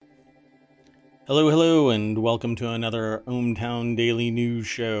Hello, hello, and welcome to another ohmTown Daily News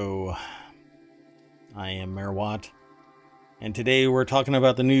Show. I am Mayor Watt, and today we're talking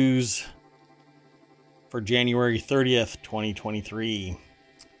about the news for January 30th, 2023.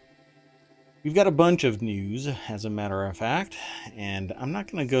 We've got a bunch of news, as a matter of fact, and I'm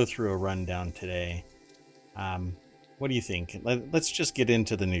not going to go through a rundown today. What do you think? Let's just get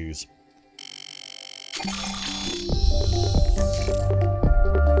into the news.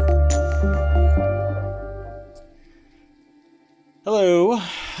 Hello,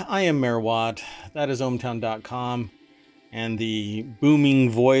 I am Mayor Watt. That is ohmtown.com, and the booming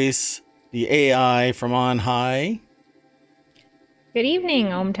voice, the AI from on high. Good evening,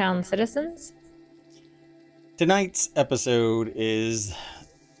 ohmTown citizens. Tonight's episode is,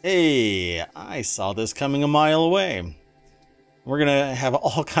 hey, I saw this coming a mile away. We're going to have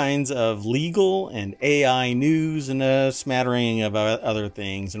all kinds of legal and AI news and a smattering of other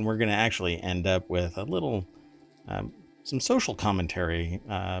things, and we're going to actually end up with a little, some social commentary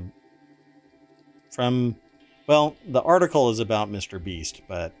from, well, the article is about Mr. Beast,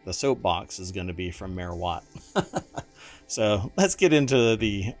 but the soapbox is going to be from Mayor Watt. So let's get into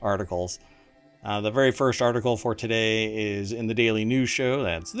the articles. The very first article for today is in the Daily News Show.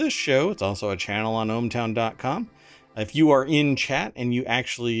 That's this show. It's also a channel on ohmtown.com. If you are in chat and you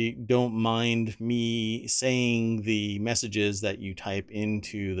actually don't mind me saying the messages that you type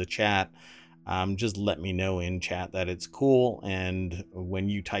into the chat, just let me know in chat that it's cool. And when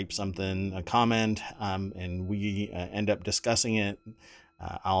you type something, a comment, and we end up discussing it,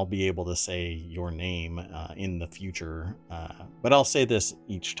 I'll be able to say your name in the future. But I'll say this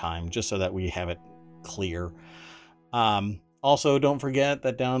each time just so that we have it clear. Also, don't forget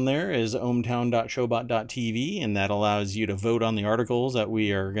that down there is ohmtown.showbot.tv, and that allows you to vote on the articles that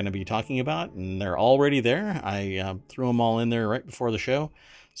we are going to be talking about. And they're already there. I threw them all in there right before the show.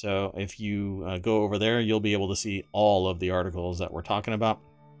 So if you go over there, you'll be able to see all of the articles that we're talking about.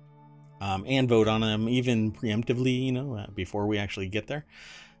 And vote on them even preemptively, before we actually get there.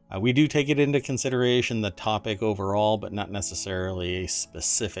 We do take it into consideration, the topic overall, but not necessarily a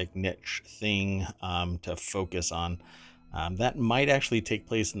specific niche thing to focus on. That might actually take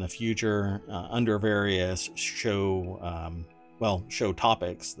place in the future under various show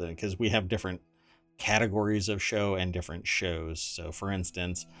topics, because we have different categories of show and different shows. So for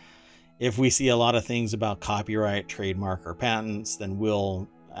instance, if we see a lot of things about copyright, trademark, or patents, then we'll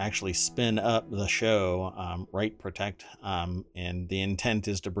actually spin up the show, Right Protect, and the intent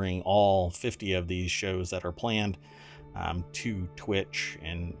is to bring all 50 of these shows that are planned to Twitch,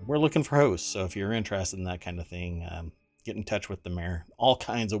 and we're looking for hosts. So if you're interested in that kind of thing, get in touch with the mayor. All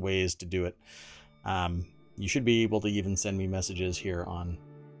kinds of ways to do it. You should be able to even send me messages here on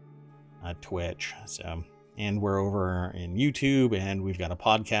Twitch. So, and we're over in YouTube, and we've got a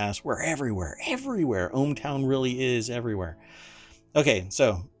podcast. We're everywhere. ohmTown really is everywhere. Okay,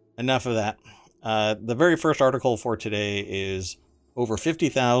 so enough of that. The very first article for today is over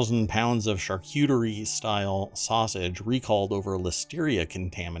 50,000 pounds of charcuterie style sausage recalled over listeria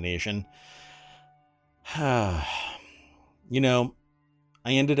contamination. I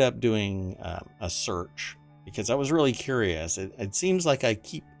ended up doing a search because I was really curious. It seems like I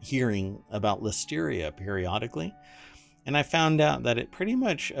keep hearing about listeria periodically, and I found out that it pretty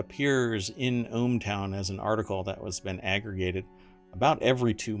much appears in ohmTown as an article that was been aggregated about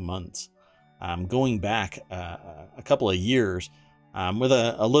every 2 months, going back a couple of years, with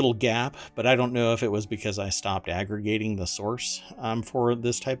a little gap, but I don't know if it was because I stopped aggregating the source for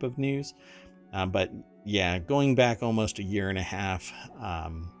this type of news. But yeah, going back almost a year and a half,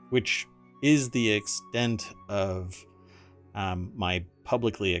 which is the extent of my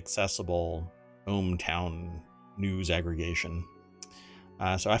publicly accessible ohmTown news aggregation.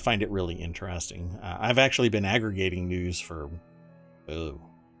 So I find it really interesting. I've actually been aggregating news for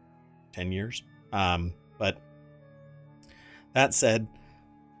 10 years. But that said,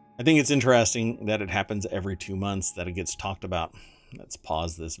 I think it's interesting that it happens every 2 months that it gets talked about. Let's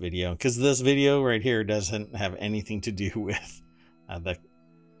pause this video, because this video right here doesn't have anything to do with the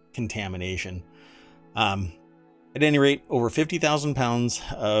contamination. At any rate, over 50,000 pounds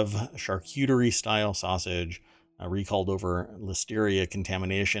of charcuterie style sausage recalled over listeria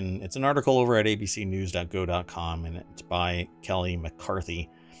contamination. It's an article over at abcnews.go.com, and it's by Kelly McCarthy.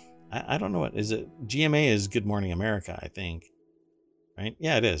 I don't know what is it. GMA is Good Morning America, I think. Right?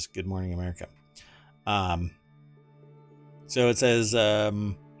 Yeah, it is Good Morning America. So it says,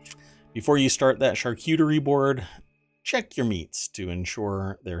 before you start that charcuterie board, check your meats to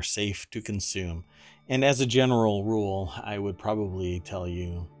ensure they're safe to consume. And as a general rule, I would probably tell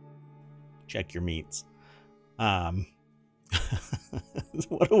you, check your meats.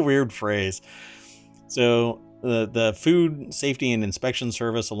 What a weird phrase. So the Food Safety and Inspection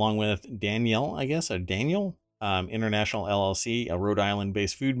Service, along with Daniel, International LLC, a Rhode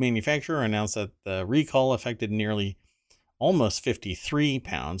Island-based food manufacturer, announced that the recall affected nearly almost 53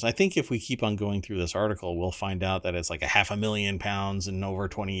 pounds. I think if we keep on going through this article, we'll find out that it's like 500,000 pounds in over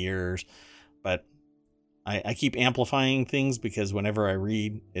 20 years. But I keep amplifying things because whenever I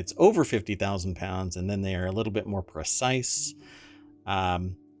read, it's over 50,000 pounds, and then they are a little bit more precise.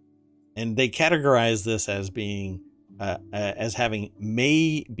 And they categorize this as being as having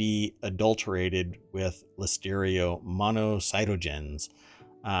may be adulterated with Listeria monocytogenes.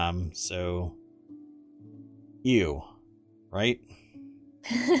 So, ew, right?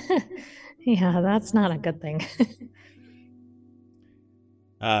 Yeah, that's not a good thing.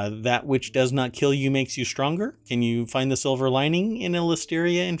 That which does not kill you makes you stronger. Can you find the silver lining in a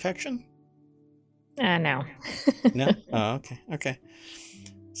Listeria infection? No. No? Oh, okay.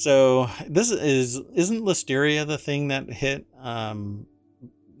 So isn't Listeria the thing that hit like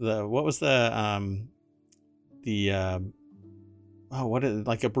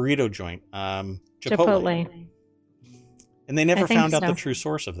a burrito joint? Chipotle. And they never found out so. the true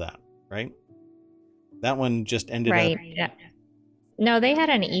source of that, right? That one just ended right. up. Yeah. No, they had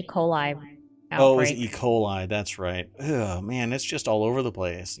an E. coli outbreak. Oh, it was E. coli. That's right. Oh, man, it's just all over the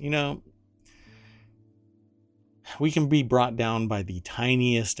place. You know, we can be brought down by the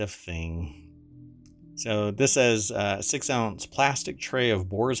tiniest of thing. So this says 6-ounce plastic tray of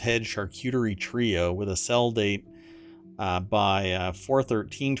Boar's Head Charcuterie Trio with a sell date by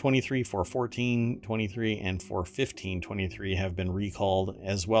 4/13/23, 4/14/23, and 4/15/23 have been recalled,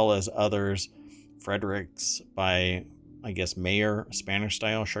 as well as others. Frederick's by, I guess, Mayer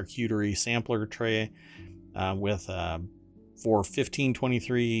Spanish-style charcuterie sampler tray with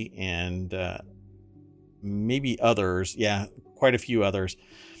 4/15/23 and maybe others. Yeah, quite a few others.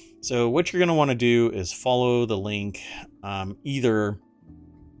 So what you're going to want to do is follow the link. Either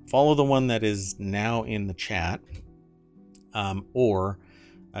follow the one that is now in the chat, or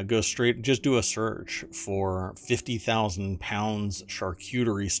go straight, just do a search for 50,000 pounds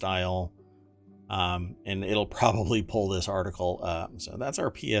charcuterie style, and it'll probably pull this article up. So that's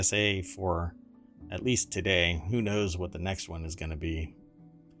our PSA for at least today. Who knows what the next one is going to be.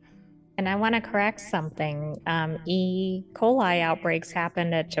 And I want to correct something. E. coli outbreaks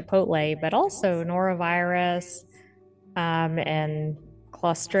happened at Chipotle, but also norovirus and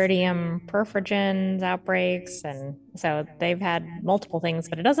Clostridium perfringens outbreaks. And so they've had multiple things,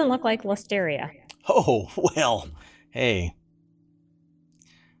 but it doesn't look like Listeria. Oh, well, hey.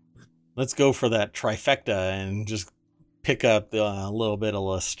 Let's go for that trifecta and just pick up a little bit of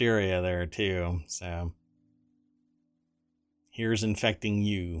Listeria there, too. So here's infecting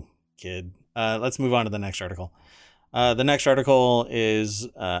you, kid. Let's move on to the next article. The next article is,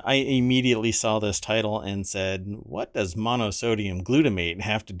 I immediately saw this title and said, what does monosodium glutamate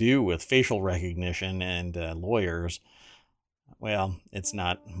have to do with facial recognition and lawyers? Well, it's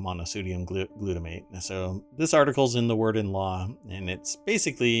not monosodium glutamate. So this article's in the Word in Law, and it's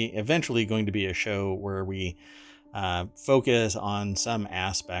basically eventually going to be a show where we focus on some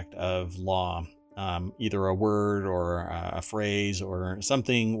aspect of law. Either a word or a phrase or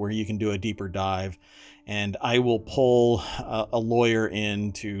something where you can do a deeper dive, and I will pull a lawyer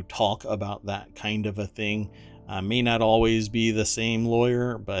in to talk about that kind of a thing. May not always be the same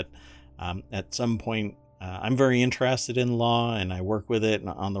lawyer, but at some point I'm very interested in law and I work with it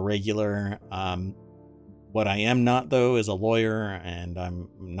on the regular. What I am not, though, is a lawyer, and I'm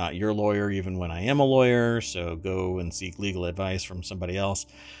not your lawyer even when I am a lawyer, so go and seek legal advice from somebody else.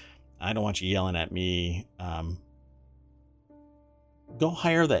 I don't want you yelling at me. Go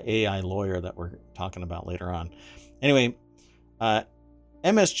hire the AI lawyer that we're talking about later on. Anyway,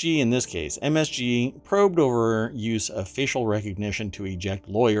 MSG in this case, MSG probed over use of facial recognition to eject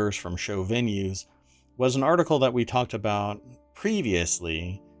lawyers from show venues, was an article that we talked about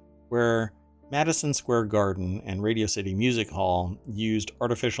previously, where Madison Square Garden and Radio City Music Hall used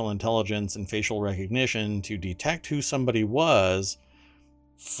artificial intelligence and facial recognition to detect who somebody was,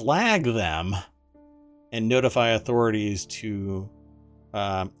 flag them, and notify authorities to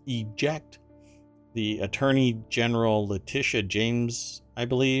eject the Attorney General Letitia James, I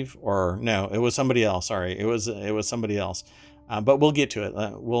believe, or no, it was somebody else. Sorry, it was somebody else. But we'll get to it.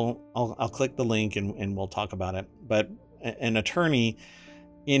 I'll click the link and we'll talk about it. But an attorney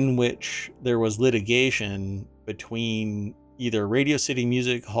in which there was litigation between either Radio City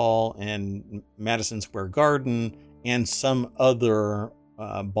Music Hall and Madison Square Garden and some other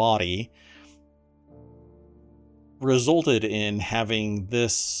body, resulted in having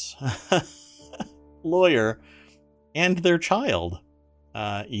this lawyer and their child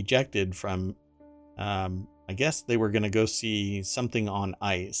ejected from, I guess they were going to go see something on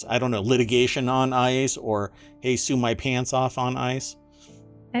ice. I don't know, litigation on ice, or hey, sue my pants off on ice.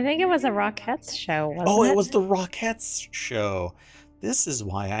 I think it was a Rockettes show, wasn't it? Oh, it was the Rockettes show. This is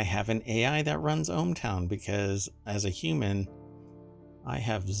why I have an AI that runs ohmTown, because as a human, I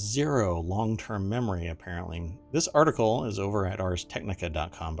have zero long-term memory, apparently. This article is over at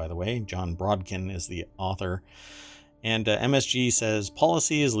arstechnica.com, by the way. John Brodkin is the author. And MSG says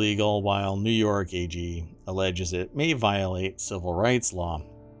policy is legal, while New York AG alleges it may violate civil rights law.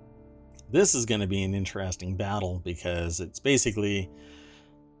 This is going to be an interesting battle, because it's basically,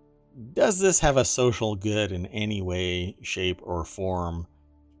 does this have a social good in any way, shape, or form,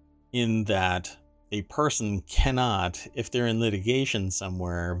 in that a person cannot, if they're in litigation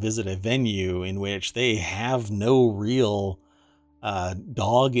somewhere, visit a venue in which they have no real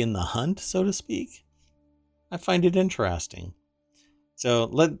dog in the hunt, so to speak? I find it interesting. So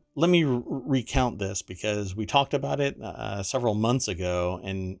let me recount this, because we talked about it several months ago,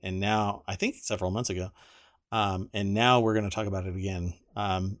 and now, I think several months ago, and now we're going to talk about it again.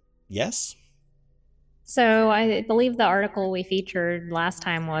 Yes? So I believe the article we featured last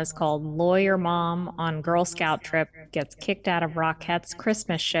time was called "Lawyer Mom on Girl Scout Trip Gets Kicked Out of Rockettes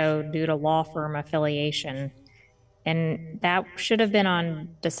Christmas Show Due to Law Firm Affiliation." And that should have been on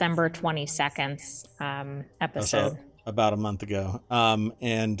December 22nd's episode. So about a month ago.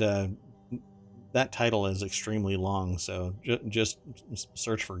 And that title is extremely long, so just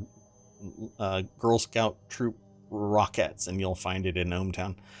search for Girl Scout Troop Rockettes and you'll find it in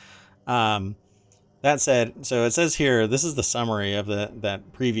ohmTown. That said, so it says here, this is the summary of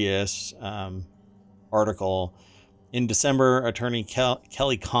that previous article. In December, attorney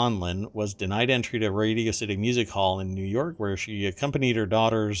Kelly Conlon was denied entry to Radio City Music Hall in New York, where she accompanied her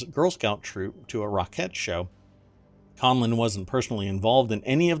daughter's Girl Scout troop to a Rockette show. Conlon wasn't personally involved in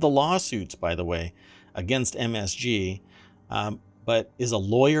any of the lawsuits, by the way, against MSG, but is a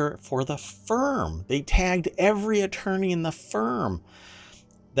lawyer for the firm. They tagged every attorney in the firm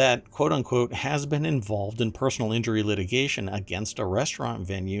that, quote unquote, has been involved in personal injury litigation against a restaurant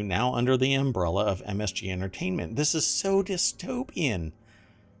venue now under the umbrella of MSG Entertainment. This is so dystopian.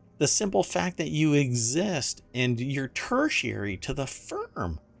 The simple fact that you exist and you're tertiary to the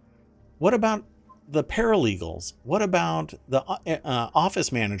firm. What about the paralegals? What about the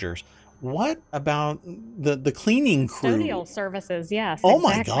office managers? What about the cleaning crew? Custodial services, yes. Oh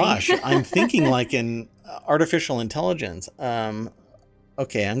exactly. my gosh, I'm thinking like an artificial intelligence.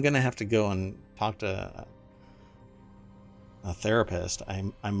 Okay, I'm going to have to go and talk to a therapist.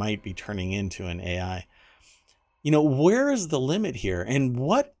 I might be turning into an AI. You know, where is the limit here? And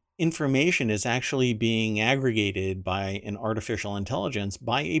what information is actually being aggregated by an artificial intelligence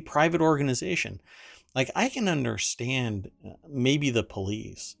by a private organization? Like, I can understand maybe the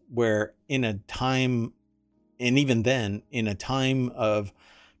police, where in a time, and even then, in a time of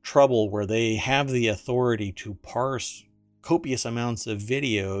trouble where they have the authority to parse copious amounts of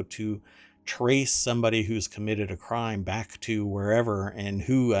video to trace somebody who's committed a crime back to wherever and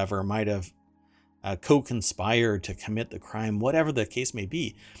whoever might have co-conspired to commit the crime, whatever the case may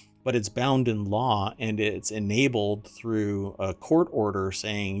be. But it's bound in law, and it's enabled through a court order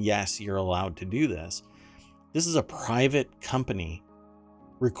saying, yes, you're allowed to do this. This is a private company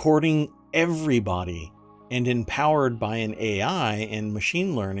recording everybody and empowered by an AI and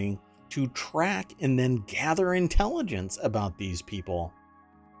machine learning to track and then gather intelligence about these people.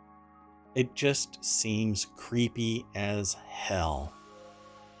 It just seems creepy as hell.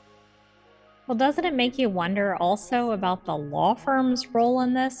 Well, doesn't it make you wonder also about the law firm's role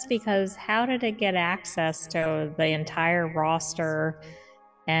in this? Because how did it get access to the entire roster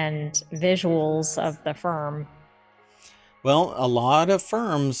and visuals of the firm? Well, a lot of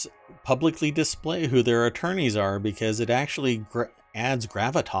firms publicly display who their attorneys are, because it actually adds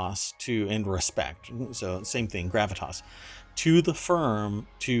gravitas to, and respect. So same thing, gravitas, to the firm,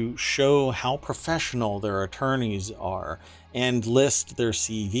 to show how professional their attorneys are, and list their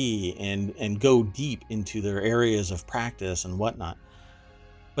CV and go deep into their areas of practice and whatnot.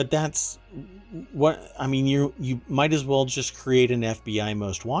 But that's what I mean. You might as well just create an FBI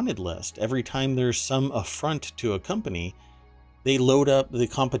most wanted list. Every time there's some affront to a company, they load up the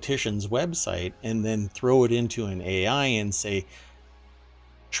competition's website and then throw it into an AI and say,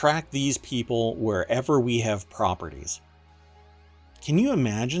 track these people wherever we have properties. Can you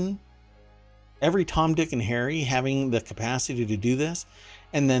imagine every Tom, Dick, and Harry having the capacity to do this,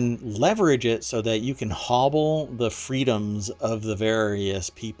 and then leverage it so that you can hobble the freedoms of the various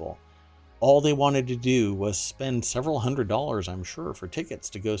people? All they wanted to do was spend several $100s, I'm sure, for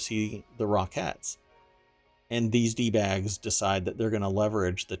tickets to go see the Rockettes. and these D-bags decide that they're going to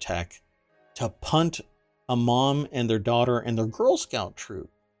leverage the tech to punt a mom and their daughter and their Girl Scout troop.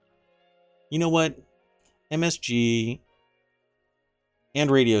 You know what? MSG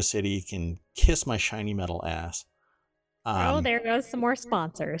and Radio City can kiss my shiny metal ass. There goes some more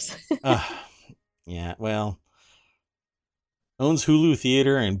sponsors. Yeah, well, owns Hulu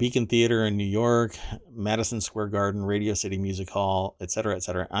Theater and Beacon Theater in New York, Madison Square Garden, Radio City Music Hall, etc.,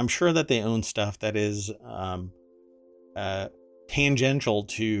 etc. I'm sure that they own stuff that is tangential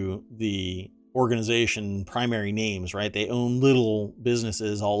to the organization primary names, right? They own little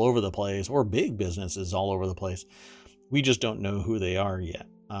businesses all over the place, or big businesses all over the place. We just don't know who they are yet.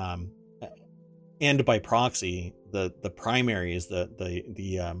 And by proxy, the primary is the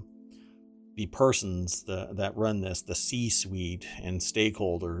persons that run this, the C-suite and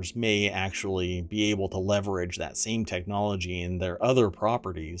stakeholders, may actually be able to leverage that same technology in their other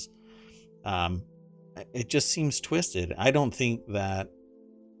properties. It just seems twisted. I don't think that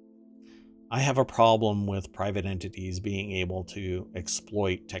I have a problem with private entities being able to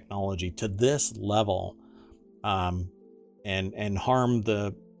exploit technology to this level, and harm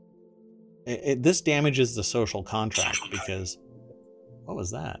this damages the social contract, because what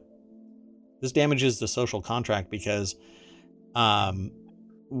was that? This damages the social contract because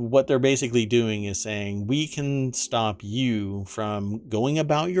what they're basically doing is saying, we can stop you from going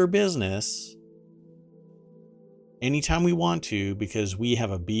about your business anytime we want to because we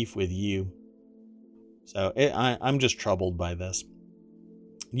have a beef with you. So I'm just troubled by this.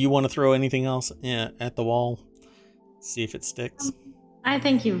 You want to throw anything else at the wall? See if it sticks? I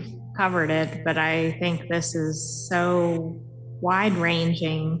think you've covered it, but I think this is so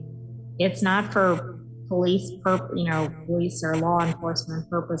wide-ranging. It's not for police or law enforcement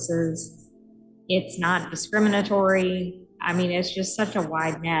purposes. It's not discriminatory. I mean, it's just such a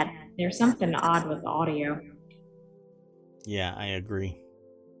wide net. There's something odd with audio. Yeah, I agree.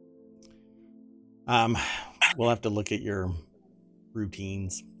 We'll have to look at your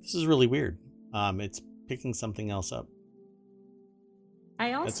routines. This is really weird. It's picking something else up.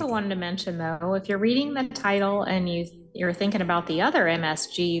 I also wanted to mention, though, if you're reading the title and you're thinking about the other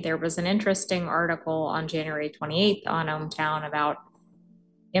MSG, there was an interesting article on January 28th on ohmTown about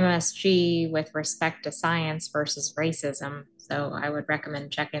MSG with respect to science versus racism. So I would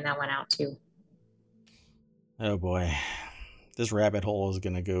recommend checking that one out too. Oh boy, this rabbit hole is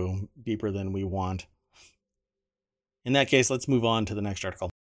going to go deeper than we want. In that case, let's move on to the next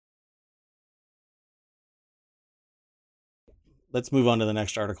article.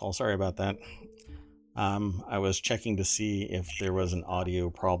 Sorry about that. I was checking to see if there was an audio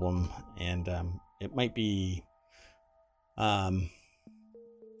problem, and it might be. Yeah,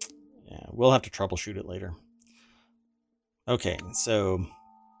 we'll have to troubleshoot it later. Okay, so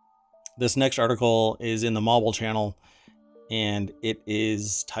this next article is in the Mobile Channel, and it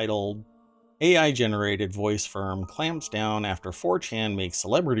is titled "AI-generated voice firm clamps down after 4chan makes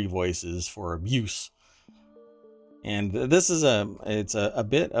celebrity voices for abuse." And this is a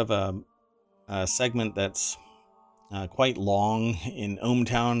bit of a segment that's quite long in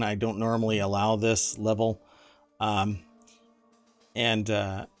ohmTown. I don't normally allow this level, and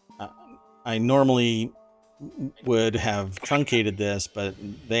I normally would have truncated this, but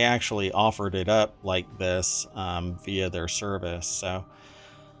they actually offered it up like this via their service. So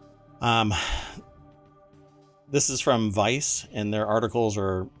this is from Vice, and their articles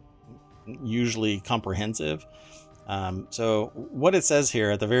are usually comprehensive. So what it says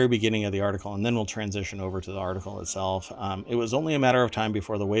here at the very beginning of the article, and then we'll transition over to the article itself. It was only a matter of time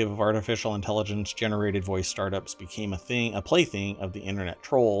before the wave of artificial intelligence generated voice startups became a plaything of the internet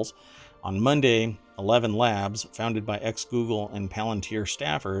trolls. On Monday, 11 Labs, founded by ex-Google and Palantir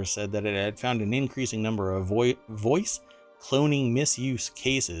staffers, said that it had found an increasing number of voice cloning misuse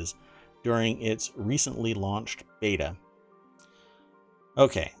cases during its recently launched beta.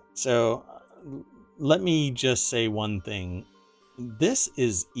 Okay, so let me just say one thing. This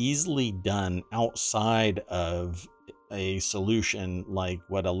is easily done outside of a solution like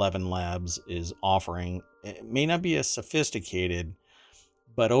what 11 Labs is offering. It may not be as sophisticated,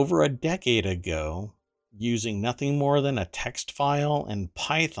 but over a decade ago, using nothing more than a text file and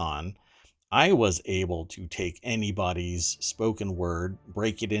Python, I was able to take anybody's spoken word,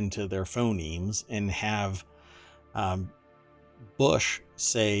 break it into their phonemes, and have Bush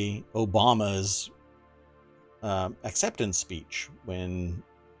say Obama's acceptance speech when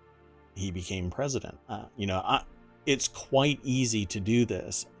he became president. It's quite easy to do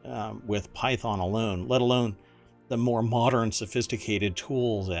this with Python alone, let alone the more modern, sophisticated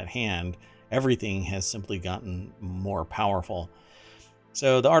tools at hand. Everything has simply gotten more powerful.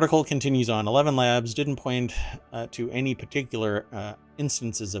 So the article continues on. 11 Labs didn't point to any particular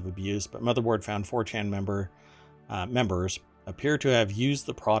instances of abuse, but Motherboard found 4chan members appear to have used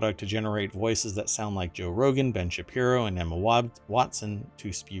the product to generate voices that sound like Joe Rogan, Ben Shapiro, and Emma Watson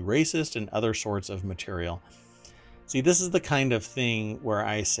to spew racist and other sorts of material. See, this is the kind of thing where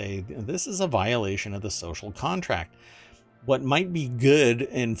I say this is a violation of the social contract. What might be good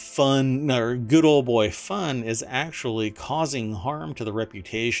and fun, or good old boy fun, is actually causing harm to the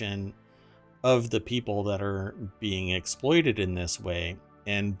reputation of the people that are being exploited in this way.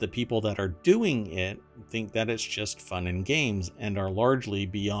 And the people that are doing it think that it's just fun and games and are largely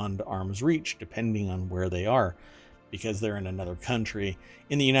beyond arm's reach, depending on where they are, because they're in another country.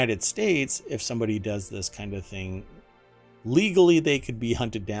 In the United States, if somebody does this kind of thing, legally they could be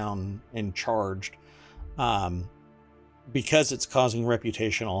hunted down and charged. Because it's causing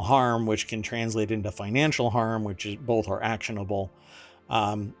reputational harm, which can translate into financial harm, which is both are actionable.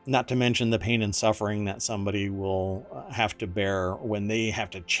 Not to mention the pain and suffering that somebody will have to bear when they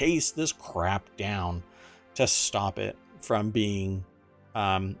have to chase this crap down to stop it from being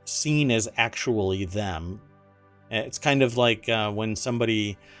seen as actually them. It's kind of like when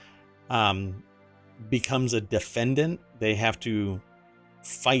somebody becomes a defendant, they have to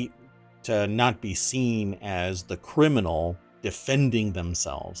fight to not be seen as the criminal defending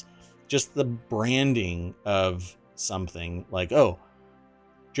themselves. Just the branding of something like, oh,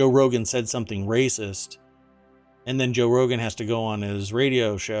 Joe Rogan said something racist, and then Joe Rogan has to go on his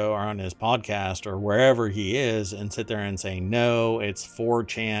radio show or on his podcast or wherever he is and sit there and say, no, it's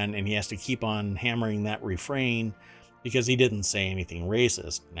 4chan, and he has to keep on hammering that refrain because he didn't say anything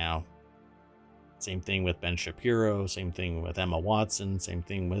racist. Now, same thing with Ben Shapiro, same thing with Emma Watson, same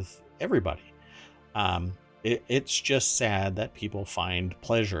thing with everybody. It's just sad that people find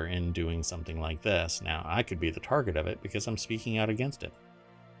pleasure in doing something like this. Now, I could be the target of it because I'm speaking out against it.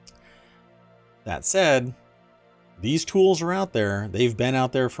 That said, these tools are out there. They've been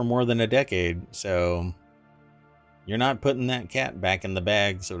out there for more than a decade, so you're not putting that cat back in the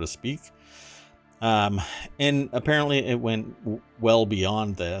bag, so to speak. And apparently it went well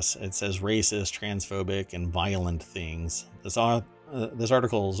beyond this. It says racist, transphobic, and violent things. This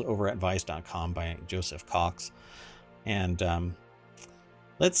article is over at Vice.com by Joseph Cox. And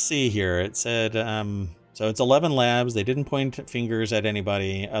let's see here. It said, so it's 11 labs. They didn't point fingers at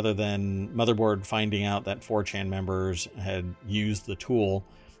anybody other than Motherboard finding out that 4chan members had used the tool,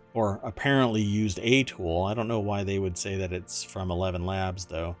 or apparently used a tool. I don't know why they would say that it's from 11 labs,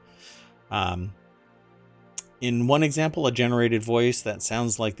 though. In one example, a generated voice that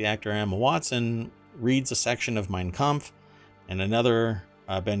sounds like the actor Emma Watson reads a section of Mein Kampf, and another,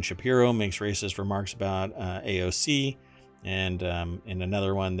 Ben Shapiro, makes racist remarks about AOC, and in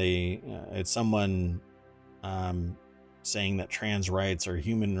another one, it's someone saying that trans rights or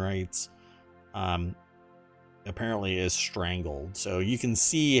human rights apparently is strangled. So you can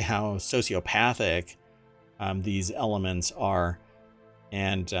see how sociopathic these elements are,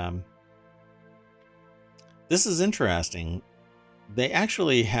 and this is interesting. They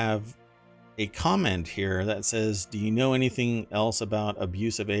actually have a comment here that says, do you know anything else about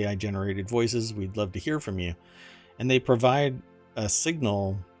abuse of AI generated voices? We'd love to hear from you. And they provide a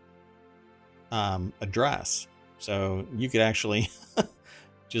Signal address. So you could actually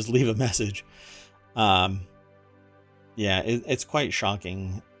just leave a message. Yeah, it's quite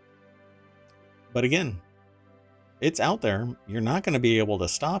shocking. But again, it's out there. You're not going to be able to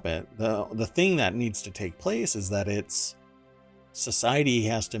stop it. The thing that needs to take place is that society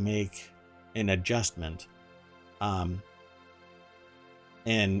has to make an adjustment, and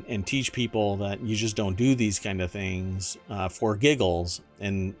teach people that you just don't do these kind of things for giggles.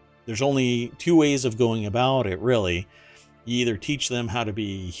 And there's only two ways of going about it, really. You either teach them how to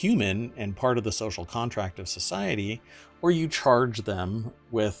be human and part of the social contract of society, or you charge them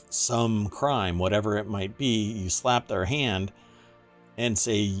with some crime, whatever it might be. You slap their hand and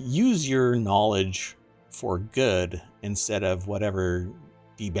say, use your knowledge for good instead of whatever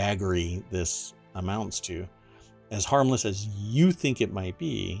debaggery this amounts to. As harmless as you think it might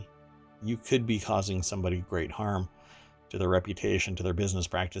be, you could be causing somebody great harm to their reputation, to their business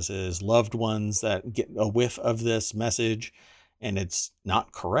practices, loved ones that get a whiff of this message and it's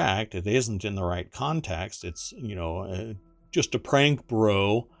not correct. It isn't in the right context. It's, just a prank,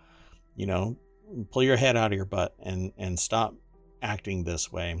 bro. Pull your head out of your butt and stop acting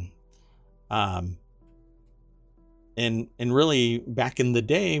this way. And really, back in the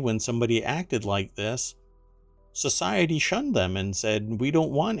day when somebody acted like this, society shunned them and said, we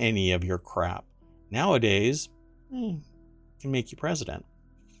don't want any of your crap. Nowadays, can make you president.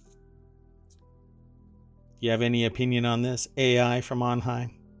 Do you have any opinion on this, AI from on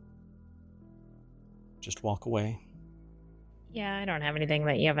high? Just walk away. Yeah, I don't have anything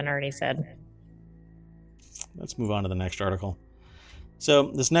that you haven't already said. Let's move on to the next article. So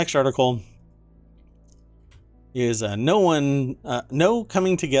this next article is no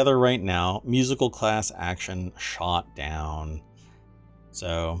coming together right now, musical class action shot down.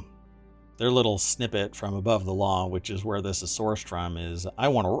 So their little snippet from Above the Law, which is where this is sourced from, is I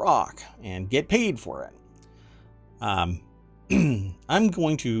want to rock and get paid for it. I'm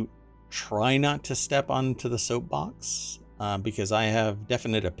going to try not to step onto the soapbox because I have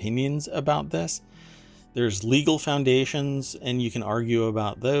definite opinions about this. There's legal foundations, and you can argue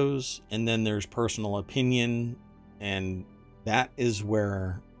about those, and then there's personal opinion, and that is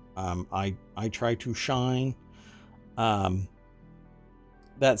where I try to shine. That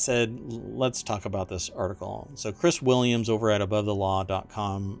said, let's talk about this article. So Chris Williams over at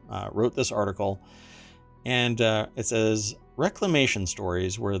AboveTheLaw.com wrote this article, and it says, reclamation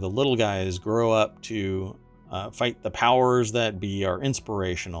stories where the little guys grow up to fight the powers that be are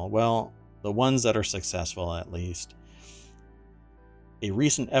inspirational. Well, the ones that are successful, at least. A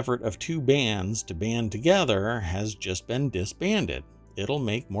recent effort of two bands to band together has just been disbanded. It'll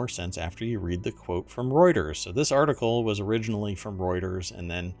make more sense after you read the quote from Reuters. So this article was originally from Reuters,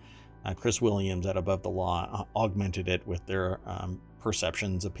 and then Chris Williams at Above the Law augmented it with their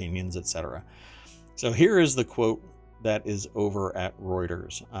perceptions, opinions, etc. So here is the quote that is over at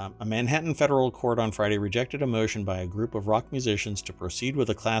Reuters. A Manhattan federal court on Friday rejected a motion by a group of rock musicians to proceed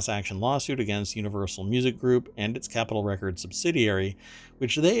with a class action lawsuit against Universal Music Group and its Capitol Records subsidiary,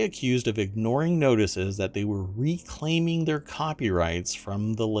 which they accused of ignoring notices that they were reclaiming their copyrights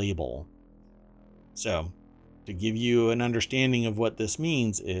from the label. So, to give you an understanding of what this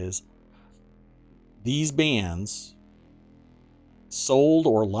means is, these bands sold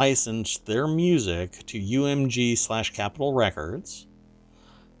or licensed their music to UMG/Capitol Records,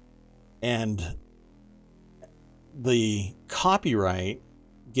 and the copyright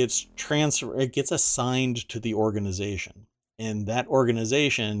gets assigned to the organization, and that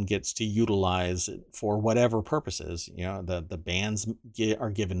organization gets to utilize it for whatever purposes. You know, the bands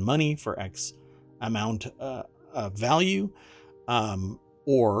are given money for X amount of value,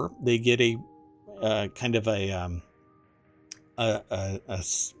 or they get a kind of a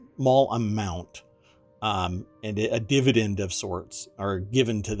small amount, and a dividend of sorts are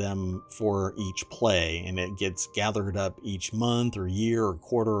given to them for each play, and it gets gathered up each month or year or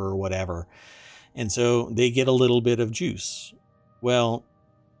quarter or whatever. And so they get a little bit of juice. Well,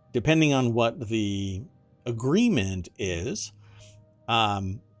 depending on what the agreement is,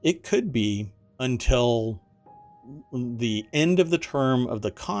 it could be until the end of the term of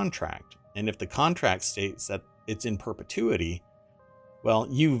the contract. And if the contract states that it's in perpetuity, well,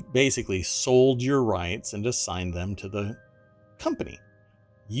 you've basically sold your rights and assigned them to the company.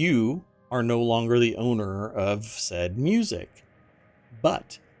 You are no longer the owner of said music.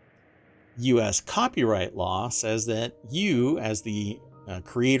 But U.S. copyright law says that you, as the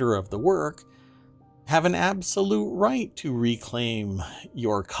creator of the work, have an absolute right to reclaim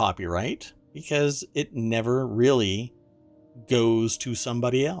your copyright because it never really goes to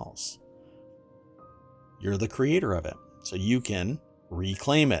somebody else. You're the creator of it, so you can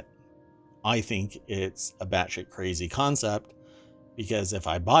reclaim it. I think it's a batshit crazy concept because if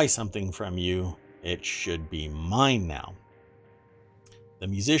I buy something from you, it should be mine now. The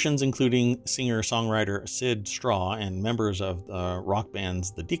musicians, including singer-songwriter Sid Straw and members of the rock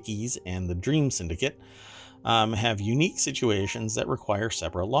bands The Dickies and the Dream Syndicate, have unique situations that require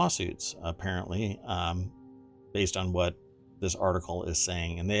separate lawsuits, apparently, based on what this article is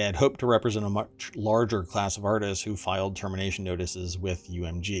saying. And they had hoped to represent a much larger class of artists who filed termination notices with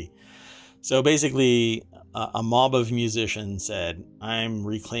UMG. So basically, a mob of musicians said, I'm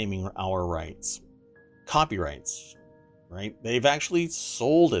reclaiming our rights. Copyrights, right? They've actually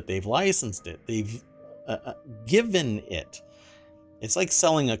sold it. They've licensed it. They've given it. It's like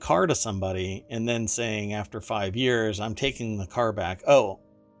selling a car to somebody and then saying after 5 years, I'm taking the car back. Oh,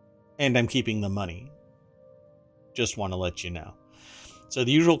 and I'm keeping the money. Just want to let you know. So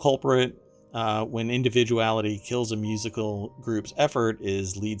the usual culprit when individuality kills a musical group's effort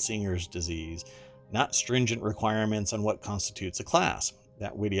is lead singer's disease, not stringent requirements on what constitutes a class.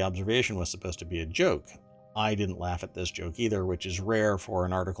 That witty observation was supposed to be a joke. I didn't laugh at this joke either, which is rare for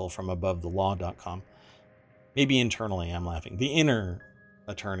an article from AboveTheLaw.com. Maybe internally I'm laughing. The inner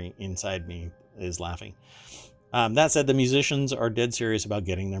attorney inside me is laughing. That said, the musicians are dead serious about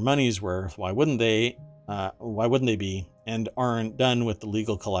getting their money's worth. Why wouldn't they? Why wouldn't they be? And aren't done with the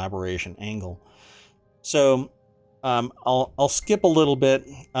legal collaboration angle. So I'll skip a little bit.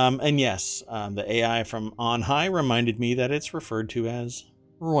 And yes, the AI from On High reminded me that it's referred to as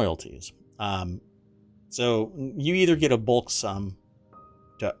royalties. So you either get a bulk sum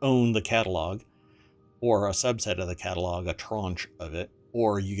to own the catalog, or a subset of the catalog, a tranche of it,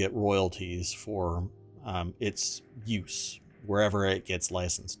 or you get royalties for its use wherever it gets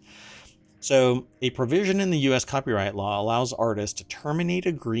licensed. So, a provision in the US copyright law allows artists to terminate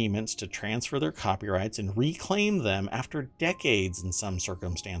agreements to transfer their copyrights and reclaim them after decades in some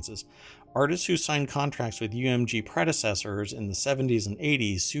circumstances. Artists who signed contracts with UMG predecessors in the 70s and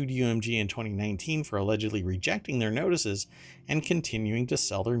 80s sued UMG in 2019 for allegedly rejecting their notices and continuing to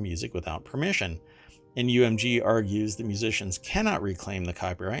sell their music without permission. And UMG argues the musicians cannot reclaim the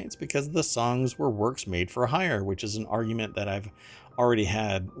copyrights because the songs were works made for hire, which is an argument that I've already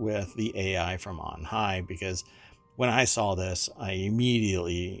had with the AI from On High, because when I saw this, I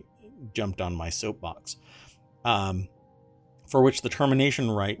immediately jumped on my soapbox, for which the termination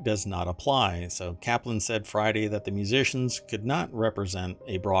right does not apply. So Kaplan said Friday that the musicians could not represent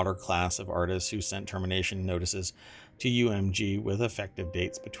a broader class of artists who sent termination notices to UMG with effective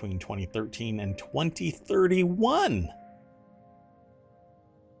dates between 2013 and 2031.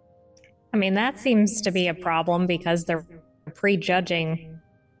 I mean, that seems to be a problem because they're prejudging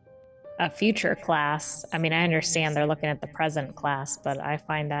a future class. I mean, I understand they're looking at the present class, but I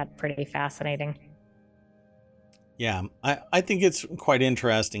find that pretty fascinating. Yeah, I think it's quite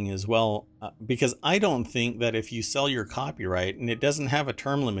interesting as well, because I don't think that if you sell your copyright and it doesn't have a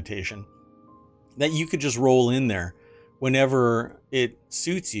term limitation, that you could just roll in there whenever it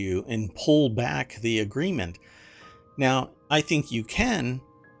suits you and pull back the agreement. Now, I think you can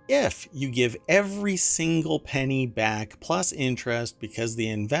if you give every single penny back plus interest, because the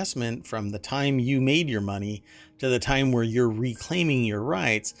investment from the time you made your money to the time where you're reclaiming your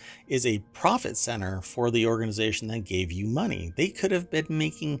rights is a profit center for the organization that gave you money. They could have been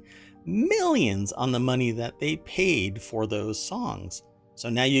making millions on the money that they paid for those songs. So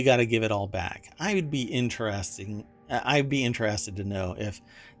now you got to give it all back. I'd be interested to know if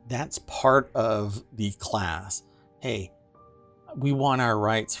that's part of the class. Hey, we want our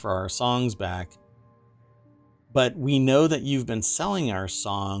rights for our songs back, but we know that you've been selling our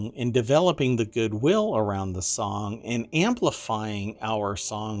song and developing the goodwill around the song and amplifying our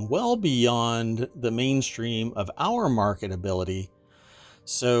song well beyond the mainstream of our marketability.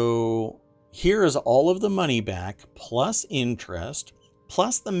 So here is all of the money back, plus interest,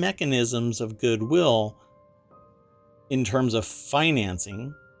 plus the mechanisms of goodwill in terms of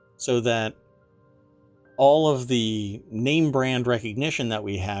financing, so that all of the name brand recognition that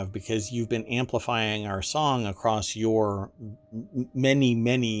we have, because you've been amplifying our song across your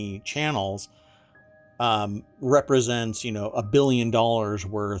many channels, represents, $1 billion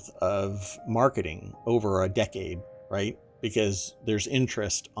worth of marketing over a decade, right? Because there's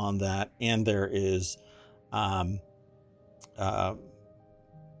interest on that, and there is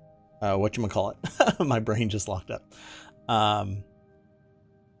whatchamacallit? My brain just locked up.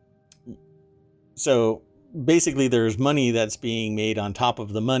 So basically there's money that's being made on top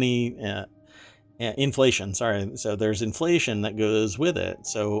of the money, inflation, sorry. So there's inflation that goes with it.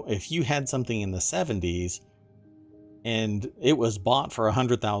 So if you had something in the 70s and it was bought for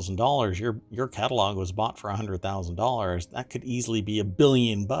 $100,000, your catalog was bought for $100,000, that could easily be $1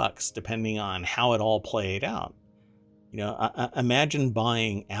 billion, depending on how it all played out. Imagine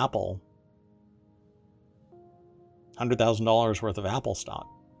buying Apple, $100,000 worth of Apple stock,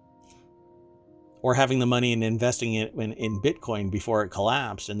 or having the money and investing it in Bitcoin before it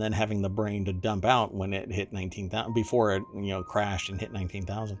collapsed, and then having the brain to dump out when it hit 19,000, before it crashed and hit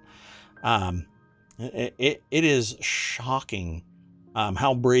 19,000. It is shocking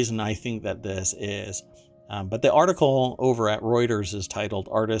how brazen I think that this is. But the article over at Reuters is titled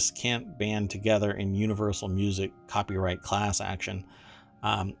 "Artists Can't Band Together in Universal Music Copyright Class Action,"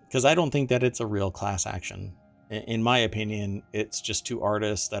 because I don't think that it's a real class action. In my opinion, it's just two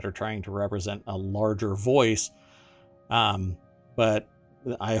artists that are trying to represent a larger voice. But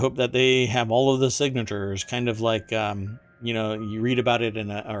I hope that they have all of the signatures, kind of like, you read about it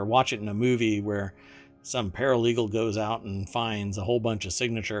or watch it in a movie where some paralegal goes out and finds a whole bunch of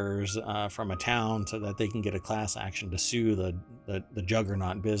signatures from a town so that they can get a class action to sue the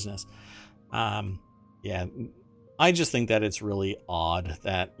juggernaut business. Yeah, I just think that it's really odd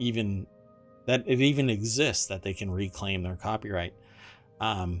that it even exists, that they can reclaim their copyright.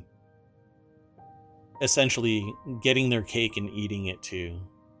 Essentially getting their cake and eating it too.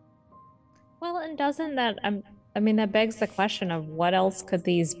 Well, and doesn't that, I mean, that begs the question of what else could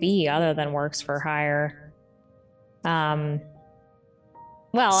these be other than works for hire?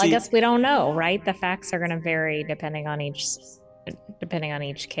 Well, I See, guess we don't know, right? The facts are going to vary depending on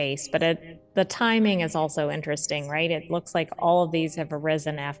each case, but the timing is also interesting, right? It looks like all of these have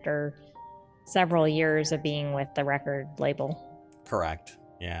arisen after several years of being with the record label. correct.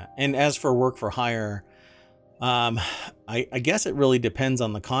 Yeah. And as for work for hire, um, I guess it really depends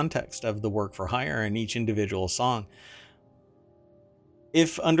on the context of the work for hire in each individual song.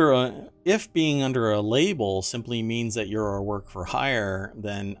 If being under a label simply means that you're a work for hire,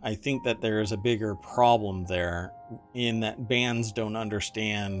 then I think that there's a bigger problem there, in that bands don't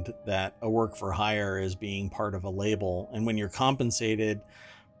understand that a work for hire is being part of a label, and when you're compensated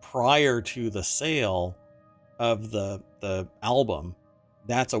prior to the sale of the album,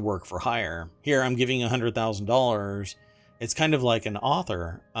 that's a work for hire. Here I'm giving $100,000. It's kind of like an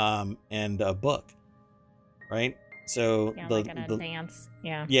author and a book, right? So Yeah, like an advance.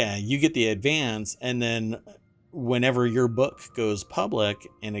 Yeah. yeah, you get the advance, and then whenever your book goes public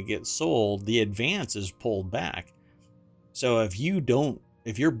and it gets sold, the advance is pulled back. So if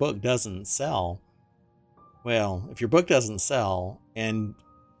your book doesn't sell, well, if your book doesn't sell and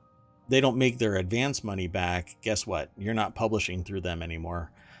they don't make their advance money back, guess what? You're not publishing through them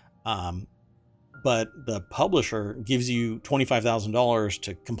anymore. But the publisher gives you $25,000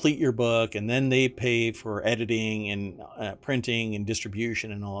 to complete your book, and then they pay for editing and printing and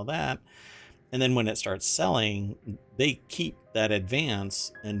distribution and all of that. And then when it starts selling, they keep that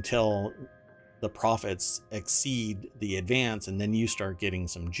advance until the profits exceed the advance, and then you start getting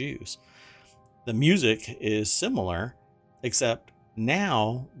some juice. The music is similar, except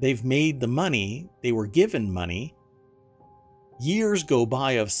now they've made the money, they were given money. Years go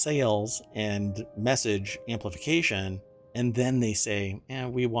by of sales and message amplification, and then they say,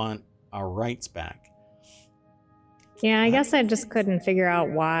 we want our rights back. Yeah, I guess I just couldn't figure out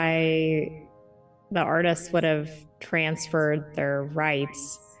why the artists would have transferred their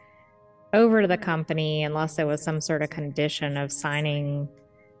rights over to the company unless it was some sort of condition of signing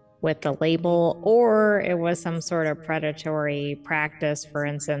with the label, or it was some sort of predatory practice. For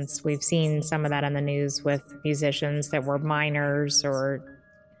instance, we've seen some of that in the news with musicians that were minors or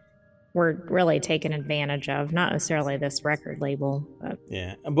were really taken advantage of, not necessarily this record label.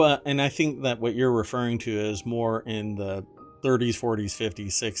 Yeah, and I think that what you're referring to is more in the 30s, 40s, 50s,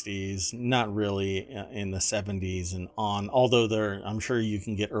 60s, not really in the 70s and on, although I'm sure you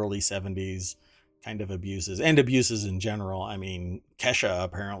can get early 70s kind of abuses and abuses in general. I mean, Kesha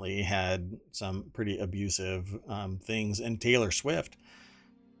apparently had some pretty abusive things, and Taylor Swift,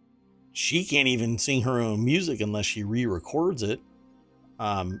 she can't even sing her own music unless she re-records it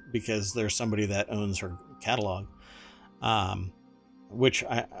because there's somebody that owns her catalog. Which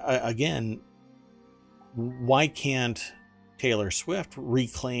I again, why can't Taylor Swift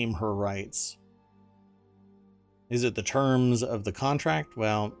reclaim her rights? Is it the terms of the contract?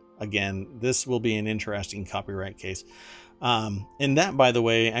 Well, again, this will be an interesting copyright case. And that, by the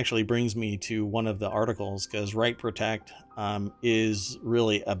way, actually brings me to one of the articles, because Right Protect is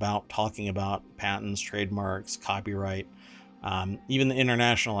really about talking about patents, trademarks, copyright, even the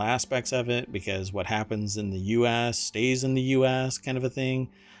international aspects of it, because what happens in the US stays in the US, kind of a thing.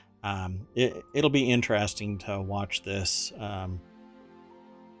 It'll be interesting to watch this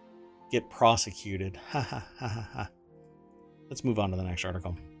get prosecuted. Let's move on to the next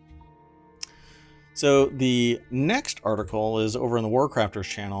article. So the next article is over in the Warcrafters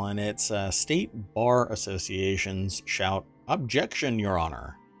channel, and it's state bar associations shout "Objection, Your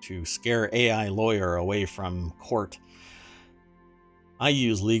Honor," to scare AI lawyer away from court. I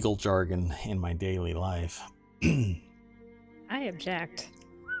use legal jargon in my daily life. I object.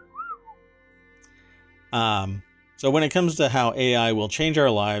 So when it comes to how AI will change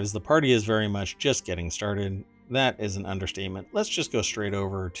our lives, the party is very much just getting started. That is an understatement. Let's just go straight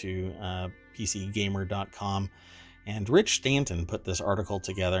over to PCGamer.com, and Rich Stanton put this article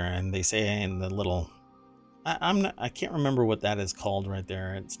together, and they say in the little, I can't remember what that is called right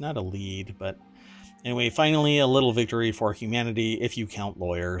there. It's not a lead, but anyway, finally a little victory for humanity if you count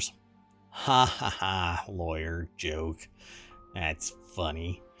lawyers. Ha ha ha, lawyer joke. That's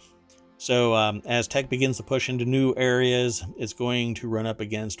funny. So as tech begins to push into new areas, it's going to run up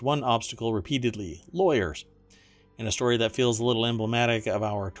against one obstacle repeatedly: lawyers. In a story that feels a little emblematic of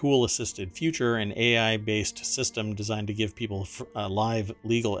our tool-assisted future, an AI-based system designed to give people live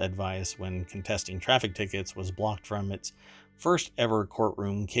legal advice when contesting traffic tickets was blocked from its first ever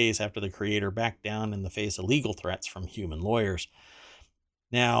courtroom case after the creator backed down in the face of legal threats from human lawyers.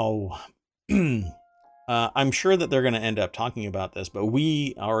 Now, I'm sure that they're going to end up talking about this, but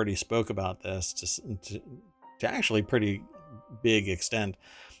we already spoke about this to actually pretty big extent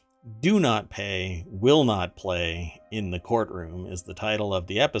Do Not Pay, Will Not Play in the Courtroom is the title of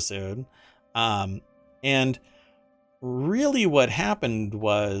the episode. And really what happened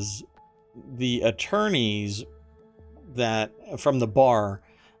was the attorneys that from the bar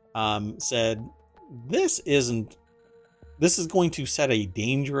said, this is going to set a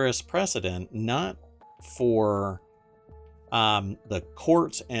dangerous precedent, not for the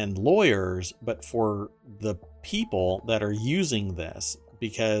courts and lawyers, but for the people that are using this,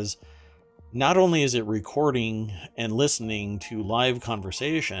 because not only is it recording and listening to live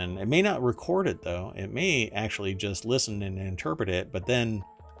conversation, it may not record it though, it may actually just listen and interpret it, but then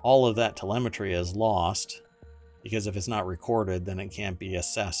all of that telemetry is lost, because if it's not recorded, then it can't be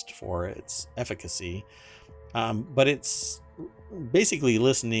assessed for its efficacy. But it's basically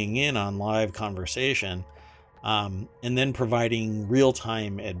listening in on live conversation, and then providing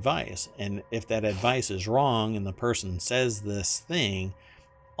real-time advice. And if that advice is wrong and the person says this thing,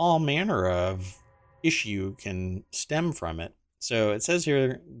 all manner of issue can stem from it. So it says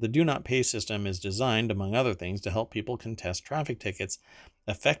here, the Do Not Pay system is designed, among other things, to help people contest traffic tickets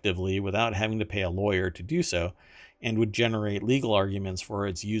effectively without having to pay a lawyer to do so, and would generate legal arguments for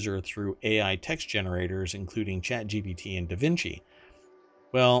its user through AI text generators, including ChatGPT and DaVinci.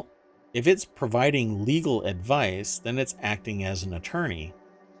 Well, if it's providing legal advice, then it's acting as an attorney.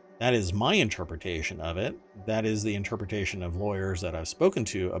 That is my interpretation of it. That is the interpretation of lawyers that I've spoken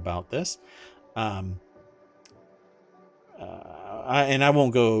to about this. And I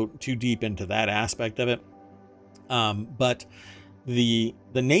won't go too deep into that aspect of it. But the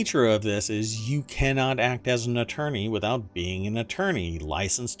nature of this is you cannot act as an attorney without being an attorney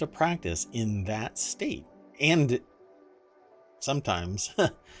licensed to practice in that state, and sometimes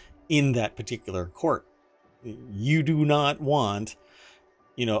in that particular court. You do not want,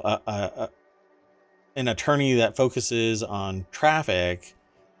 an attorney that focuses on traffic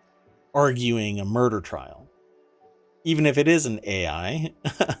arguing a murder trial. Even if it is an AI,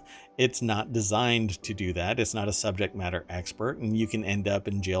 it's not designed to do that. It's not a subject matter expert, and you can end up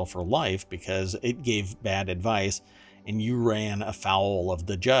in jail for life because it gave bad advice and you ran afoul of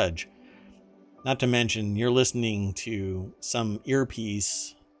the judge. Not to mention, you're listening to some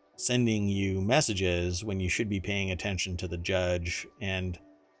earpiece sending you messages when you should be paying attention to the judge and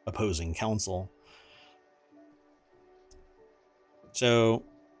opposing counsel. So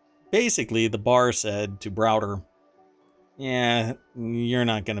basically, the bar said to Browder, yeah, you're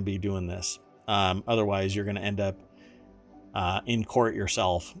not going to be doing this. Otherwise, you're going to end up in court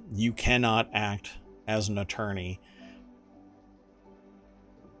yourself. You cannot act as an attorney.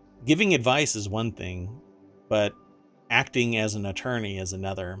 Giving advice is one thing, but acting as an attorney is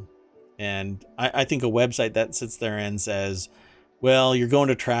another. And I think a website that sits there and says, well, you're going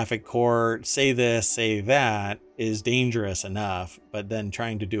to traffic court, say this, say that, is dangerous enough, but then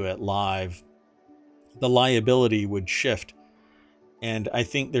trying to do it live, the liability would shift. And I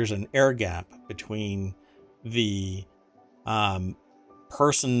think there's an air gap between the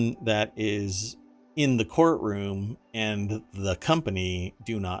person that is in the courtroom and the company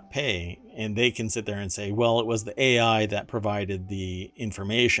Do Not Pay. And they can sit there and say, well, it was the AI that provided the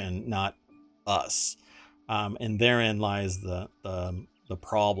information, not us. And therein lies the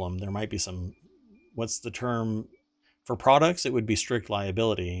problem. There might be some, what's the term for products? It would be strict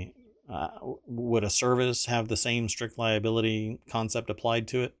liability. Would a service have the same strict liability concept applied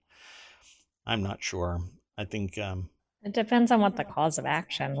to it? I'm not sure. I think it depends on what the cause of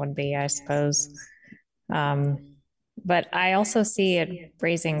action would be, I suppose. But I also see it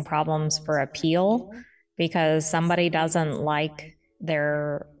raising problems for appeal because somebody doesn't like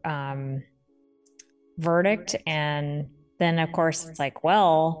their verdict, and then of course it's like,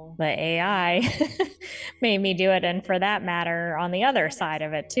 well, the AI made me do it. And for that matter, on the other side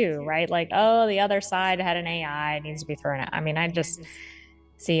of it too, right? Like, oh, the other side had an AI, it needs to be thrown out. I mean, I just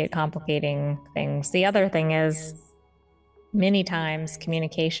see it complicating things. The other thing is many times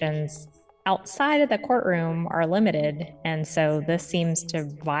communications outside of the courtroom are limited. And so this seems to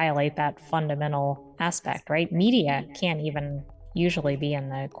violate that fundamental aspect, right? Media can't even usually be in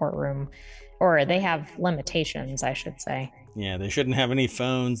the courtroom, or they have limitations, I should say. Yeah, they shouldn't have any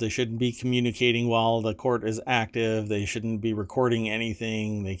phones. They shouldn't be communicating while the court is active. They shouldn't be recording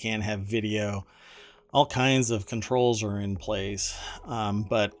anything. They can't have video. All kinds of controls are in place.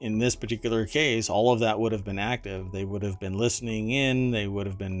 But in this particular case, all of that would have been active. They would have been listening in. They would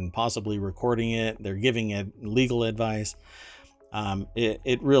have been possibly recording it. They're giving it legal advice.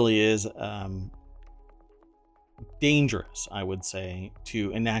 It really is dangerous, I would say,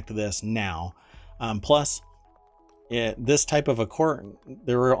 to enact this now. Plus, this type of a court,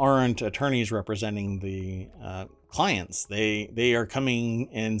 there aren't attorneys representing the clients. They are coming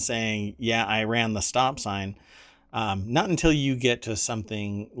and saying, yeah, I ran the stop sign. Not until you get to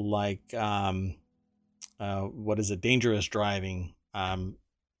something like, what is it? Dangerous driving.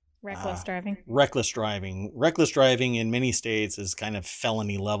 Reckless driving. Reckless driving. Reckless driving in many states is kind of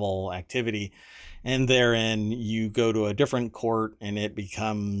felony level activity. And therein you go to a different court and it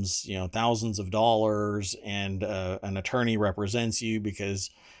becomes, thousands of dollars, and an attorney represents you because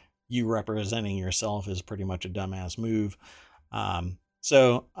you representing yourself is pretty much a dumbass move.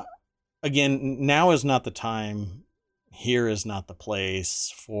 So again, now is not the time. Here is not the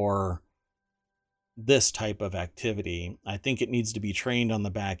place for this type of activity. I think it needs to be trained on the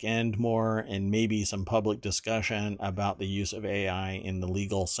back end more, and maybe some public discussion about the use of AI in the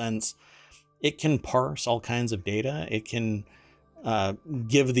legal sense. It can parse all kinds of data. It can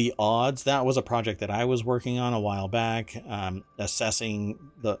give the odds. That was a project that I was working on a while back, assessing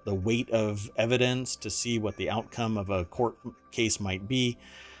the weight of evidence to see what the outcome of a court case might be.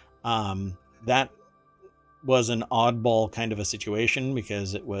 That was an oddball kind of a situation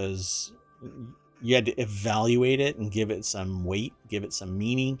because you had to evaluate it and give it some weight, give it some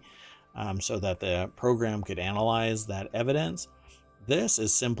meaning, so that the program could analyze that evidence. This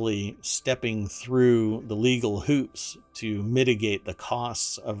is simply stepping through the legal hoops to mitigate the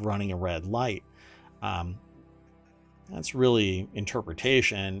costs of running a red light. That's really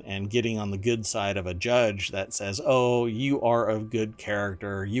interpretation and getting on the good side of a judge that says, oh, you are of good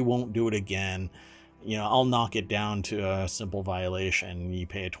character, you won't do it again. I'll knock it down to a simple violation. You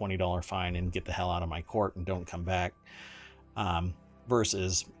pay a $20 fine and get the hell out of my court and don't come back.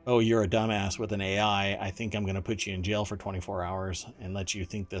 Versus, oh, you're a dumbass with an AI. I think I'm going to put you in jail for 24 hours and let you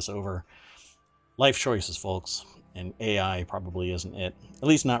think this over. Life choices, folks. And AI probably isn't it. At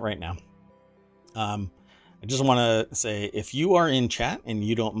least not right now. I just want to say, if you are in chat and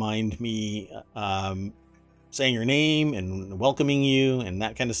you don't mind me saying your name and welcoming you and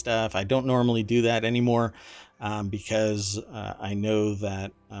that kind of stuff. I don't normally do that anymore because I know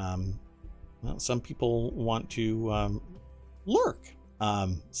that some people want to lurk.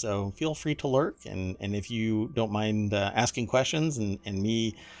 So feel free to lurk. And if you don't mind asking questions and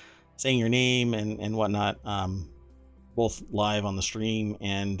me saying your name and whatnot, both live on the stream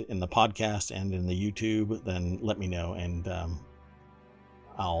and in the podcast and in the YouTube, then let me know, and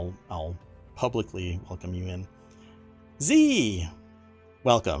I'll publicly welcome you in. Z,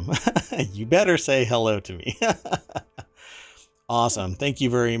 welcome. You better say hello to me. Awesome. Thank you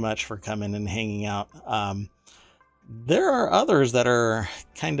very much for coming and hanging out. There are others that are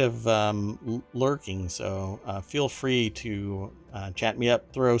kind of lurking, so feel free to chat me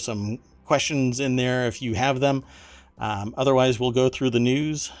up, throw some questions in there if you have them. Otherwise, we'll go through the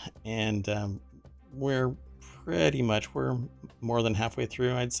news, and we're more than halfway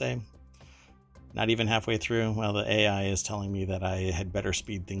through, I'd say. Not even halfway through. Well, the AI is telling me that I had better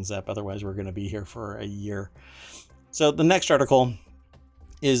speed things up. Otherwise, we're going to be here for a year. So the next article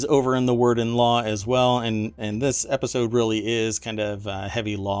is over in the Word and Law as well. And this episode really is kind of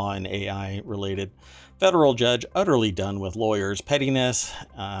heavy law and AI related. Federal judge utterly done with lawyers' pettiness.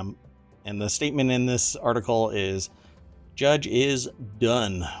 And the statement in this article is, judge is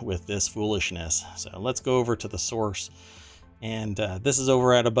done with this foolishness. So let's go over to the source. And this is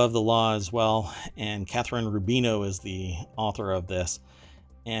over at Above the Law as well. And Catherine Rubino is the author of this.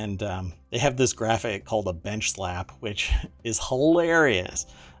 And they have this graphic called a bench slap, which is hilarious,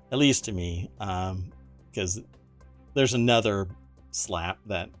 at least to me, because there's another slap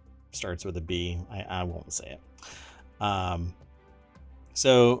that starts with a B. I won't say it.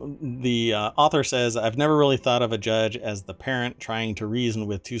 So the author says, I've never really thought of a judge as the parent trying to reason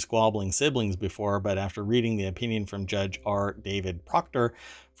with two squabbling siblings before, but after reading the opinion from Judge R. David Proctor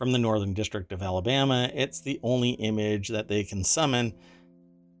from the Northern District of Alabama, it's the only image that they can summon.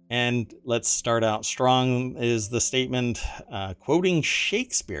 And let's start out strong is the statement, quoting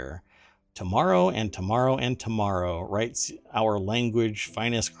Shakespeare, tomorrow and tomorrow and tomorrow, writes our language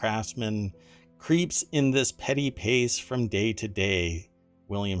finest craftsman, creeps in this petty pace from day to day.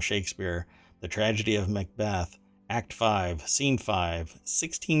 William Shakespeare, The Tragedy of Macbeth, Act 5, Scene 5,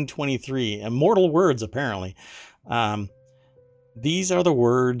 1623, immortal words apparently. These are the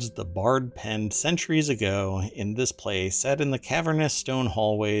words the bard penned centuries ago in this play set in the cavernous stone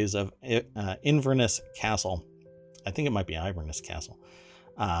hallways of Inverness Castle. I think it might be Inverness Castle.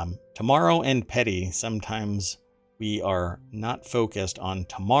 Tomorrow and petty, sometimes we are not focused on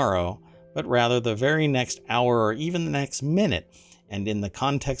tomorrow, but rather the very next hour or even the next minute. And in the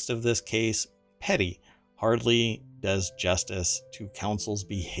context of this case, petty hardly does justice to counsel's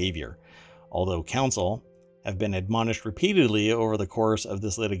behavior. Although counsel, have been admonished repeatedly over the course of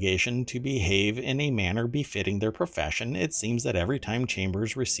this litigation to behave in a manner befitting their profession, it seems that every time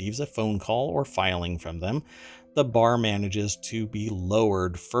Chambers receives a phone call or filing from them, the bar manages to be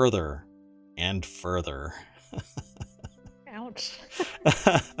lowered further and further. Ouch.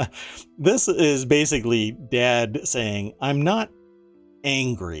 This is basically Dad saying, I'm not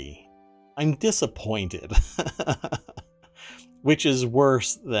angry, I'm disappointed. Which is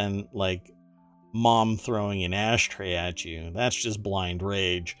worse than, like, Mom throwing an ashtray at you. That's just blind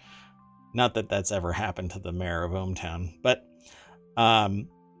rage. Not that that's ever happened to the mayor of ohmTown. But,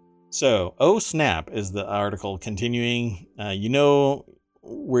 so, oh snap is the article continuing.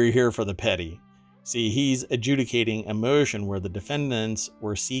 We're here for the petty. See, he's adjudicating a motion where the defendants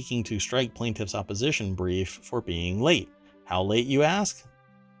were seeking to strike plaintiff's opposition brief for being late. How late, you ask?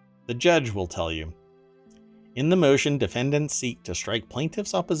 The judge will tell you. In the motion, defendants seek to strike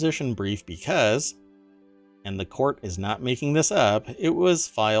plaintiff's opposition brief because, and the court is not making this up, it was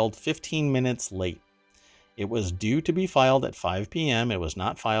filed 15 minutes late. It was due to be filed at 5 p.m. It was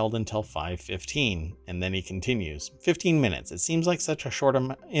not filed until 5:15. And then he continues. 15 minutes. It seems like such a short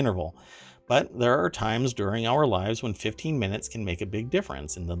interval. But there are times during our lives when 15 minutes can make a big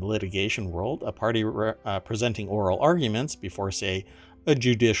difference. In the litigation world, a party presenting oral arguments before, say, a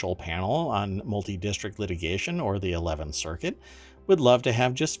judicial panel on multi-district litigation or the 11th Circuit would love to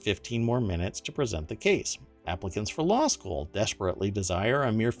have just 15 more minutes to present the case. Applicants for law school desperately desire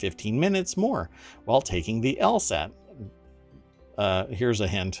a mere 15 minutes more while taking the LSAT. Here's a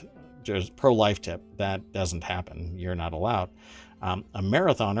hint, just pro-life tip, that doesn't happen. You're not allowed. A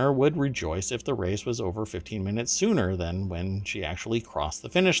marathoner would rejoice if the race was over 15 minutes sooner than when she actually crossed the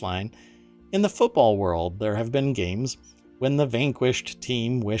finish line. In the football world, there have been games when the vanquished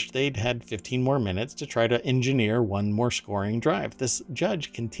team wished they'd had 15 more minutes to try to engineer one more scoring drive. This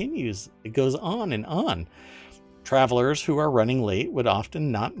judge continues. It goes on and on. Travelers who are running late would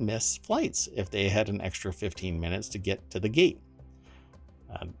often not miss flights if they had an extra 15 minutes to get to the gate.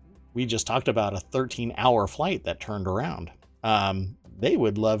 We just talked about a 13-hour flight that turned around. They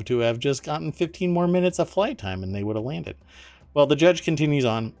would love to have just gotten 15 more minutes of flight time and they would have landed. Well, the judge continues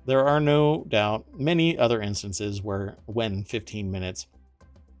on. There are no doubt many other instances when 15 minutes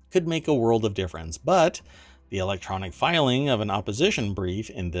could make a world of difference, but the electronic filing of an opposition brief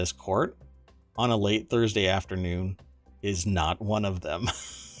in this court on a late Thursday afternoon is not one of them.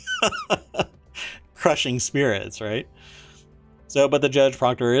 Crushing spirits, right? So, but the Judge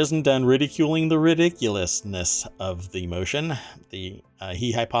Proctor isn't done ridiculing the ridiculousness of the motion. He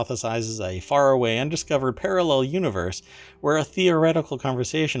hypothesizes a faraway, undiscovered parallel universe where a theoretical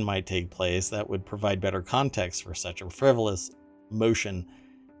conversation might take place that would provide better context for such a frivolous motion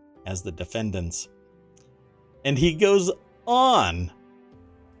as the defendants. And he goes on,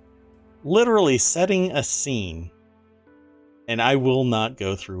 literally setting a scene, and I will not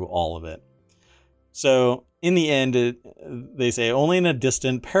go through all of it. So, in the end, they say only in a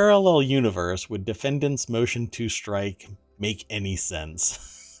distant parallel universe would defendants' motion to strike make any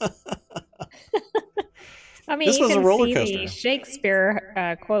sense. I mean, this you was can a roller see coaster. the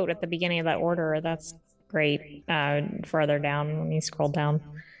Shakespeare quote at the beginning of that order. That's great. Further down when you scroll down.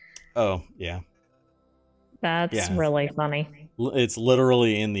 Oh, yeah. That's really funny. It's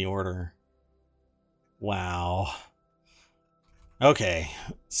literally in the order. Wow. Okay,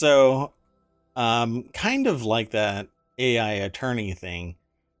 so kind of like that AI attorney thing,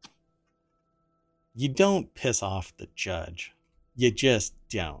 you don't piss off the judge. You just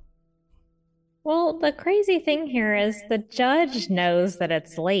don't. Well, the crazy thing here is the judge knows that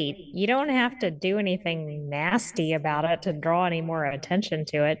it's late. You don't have to do anything nasty about it to draw any more attention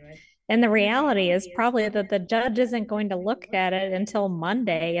to it. And the reality is probably that the judge isn't going to look at it until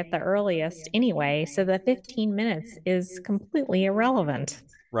Monday at the earliest anyway. So the 15 minutes is completely irrelevant.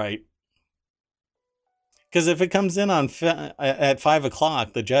 Right. Because if it comes in on at 5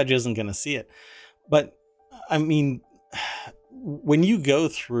 o'clock, the judge isn't going to see it. But, I mean, when you go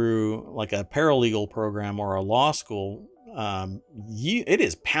through like a paralegal program or a law school, it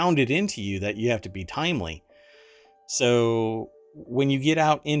is pounded into you that you have to be timely. So when you get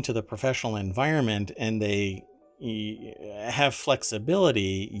out into the professional environment and they have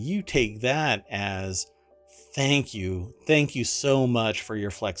flexibility, you take that as thank you so much for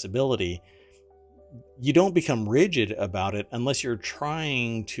your flexibility. You don't become rigid about it unless you're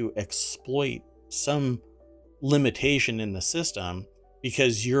trying to exploit some limitation in the system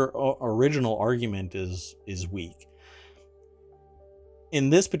because your original argument is weak. In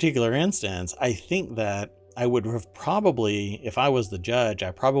this particular instance, I think that I would have probably, if I was the judge,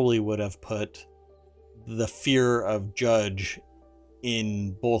 I probably would have put the fear of judge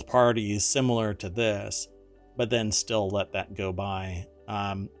in both parties similar to this but then still let that go by.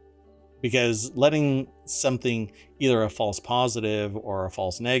 Because letting something, either a false positive or a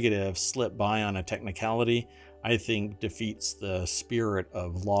false negative, slip by on a technicality, I think defeats the spirit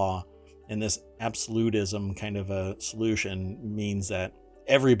of law. And this absolutism kind of a solution means that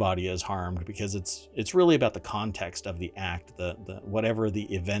everybody is harmed, because it's really about the context of the act, the whatever the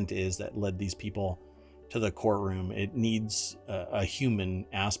event is that led these people to the courtroom. It needs a human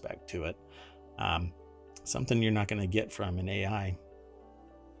aspect to it, something you're not going to get from an AI.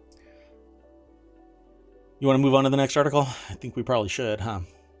 You want to move on to the next article? I think we probably should, huh?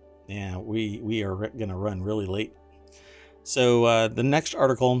 Yeah, we are going to run really late. So the next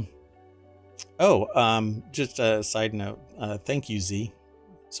article. Just a side note. Thank you, Z.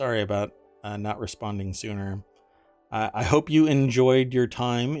 Sorry about not responding sooner. I hope you enjoyed your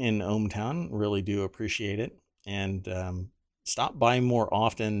time in ohmTown. Really do appreciate it. And stop by more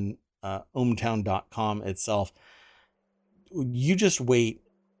often. ohmTown.com itself. You just wait.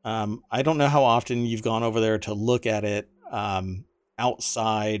 I don't know how often you've gone over there to look at it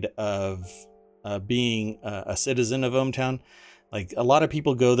outside of being a citizen of ohmTown. Like, a lot of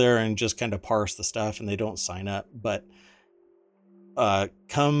people go there and just kind of parse the stuff and they don't sign up. But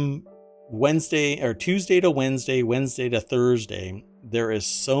come Wednesday or Tuesday to Wednesday, Wednesday to Thursday, there is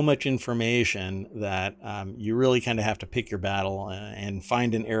so much information that you really kind of have to pick your battle and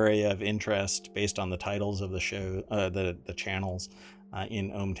find an area of interest based on the titles of the show, the channels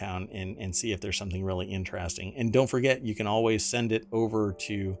in ohmTown, and see if there's something really interesting. And don't forget, you can always send it over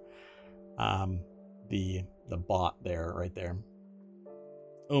to the bot there, right there,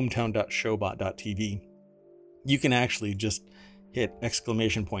 ohmTown.showbot.tv. You can actually just hit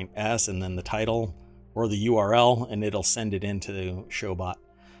 !S and then the title or the URL, and it'll send it into Showbot.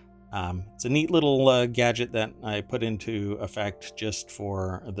 It's a neat little gadget that I put into effect just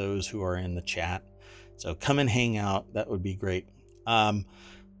for those who are in the chat. So come and hang out. That would be great.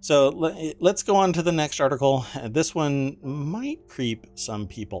 So let's go on to the next article. This one might creep some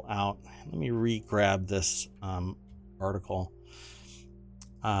people out. Let me re-grab this article.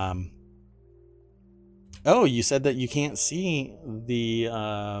 Oh, you said that you can't see the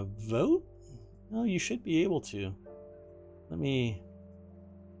vote? No, you should be able to.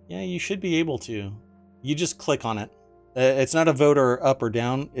 Yeah, you should be able to. You just click on it. It's not a vote or up or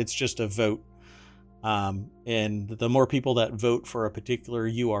down. It's just a vote. And the more people that vote for a particular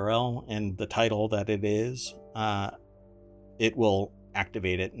URL and the title that it is, it will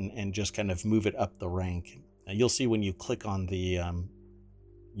activate it and just kind of move it up the rank. You'll see when you click on the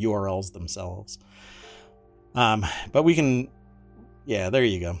URLs themselves. But we can, yeah, there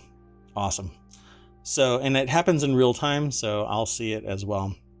you go. Awesome. So, and it happens in real time, so I'll see it as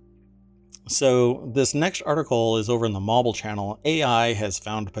well. So this next article is over in the Mobile channel. AI has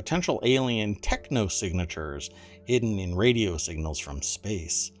found potential alien techno-signatures hidden in radio signals from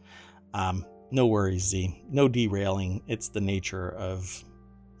space. No worries, Z. No derailing. It's the nature of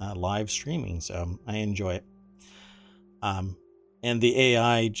live streaming, so I enjoy it. And the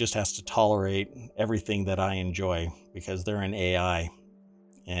AI just has to tolerate everything that I enjoy, because they're an AI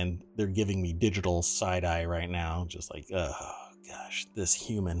and they're giving me digital side eye right now. Just like, oh gosh, this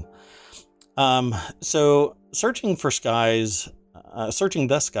human. So searching the skies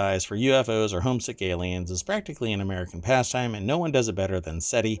for UFOs or homesick aliens is practically an American pastime, and no one does it better than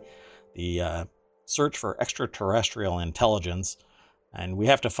SETI, the search for extraterrestrial intelligence. And we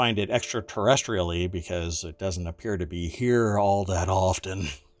have to find it extraterrestrially because it doesn't appear to be here all that often.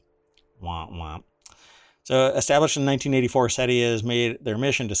 Womp womp. So, established in 1984, SETI has made their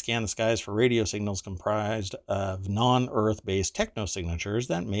mission to scan the skies for radio signals comprised of non-Earth based techno-signatures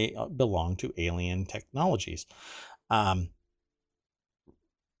that may belong to alien technologies.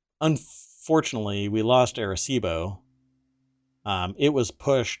 Unfortunately, we lost Arecibo. It was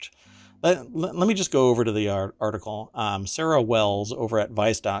pushed. Let me just go over to the article. Sarah Wells over at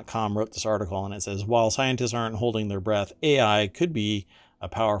Vice.com wrote this article, and it says, while scientists aren't holding their breath, AI could be a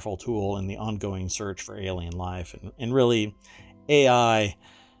powerful tool in the ongoing search for alien life. And really, AI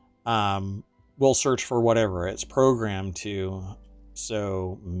will search for whatever it's programmed to.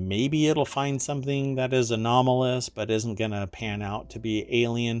 So maybe it'll find something that is anomalous, but isn't going to pan out to be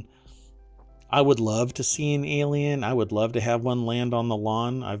alien. I would love to see an alien. I would love to have one land on the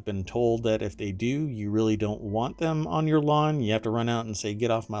lawn. I've been told that if they do, you really don't want them on your lawn. You have to run out and say,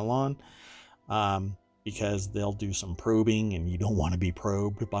 get off my lawn. Because they'll do some probing and you don't want to be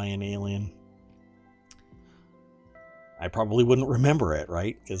probed by an alien. I probably wouldn't remember it,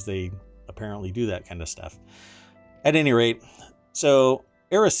 right? Because they apparently do that kind of stuff. At any rate, so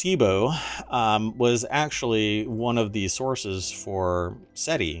Arecibo was actually one of the sources for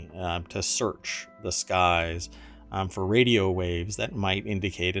SETI to search the skies for radio waves that might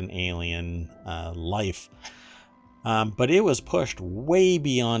indicate an alien life. But it was pushed way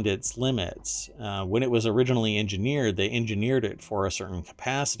beyond its limits. When it was originally engineered, they engineered it for a certain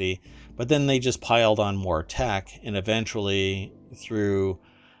capacity, but then they just piled on more tech, and eventually through,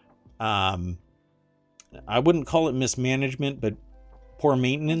 I wouldn't call it mismanagement, but poor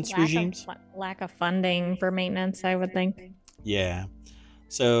maintenance regimes. Lack of funding for maintenance, I would think. Yeah.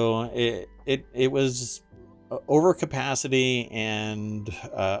 So it was overcapacity, and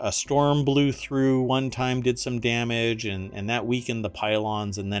a storm blew through one time, did some damage, and that weakened the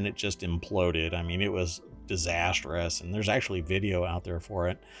pylons, and then it just imploded. I mean, it was disastrous, and there's actually video out there for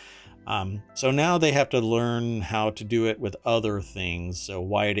it. So now they have to learn how to do it with other things. So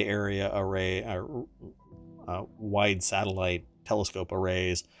wide area array, wide satellite telescope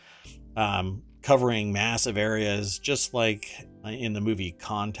arrays, covering massive areas, just like in the movie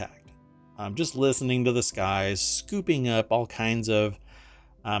Contact. Just listening to the skies, scooping up all kinds of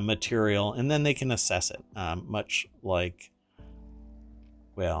material, and then they can assess it, much like,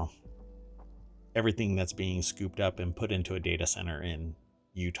 well, everything that's being scooped up and put into a data center in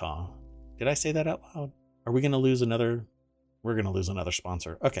Utah. Did I say that out loud? Are we going to lose another? We're going to lose another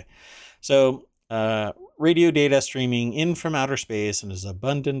sponsor. Okay. So radio data streaming in from outer space and is an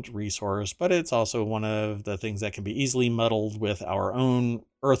abundant resource, but it's also one of the things that can be easily muddled with our own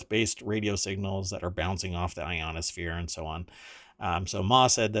Earth-based radio signals that are bouncing off the ionosphere and so on. So Ma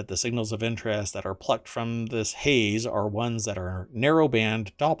said that the signals of interest that are plucked from this haze are ones that are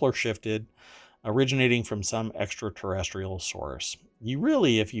narrowband, Doppler shifted, originating from some extraterrestrial source. You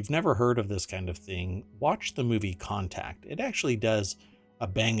really, if you've never heard of this kind of thing, watch the movie Contact. It actually does a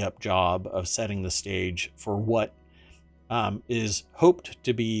bang-up job of setting the stage for what is hoped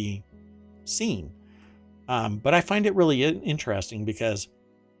to be seen. But I find it really interesting because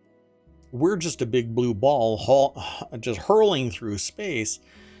we're just a big blue ball just hurling through space.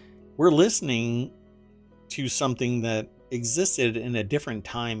 We're listening to something that existed in a different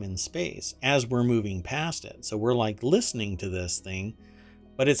time and space as we're moving past it. So we're like listening to this thing,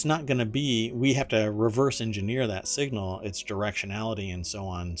 but it's not going to be, we have to reverse engineer that signal, its directionality and so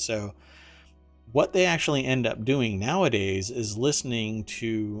on. So what they actually end up doing nowadays is listening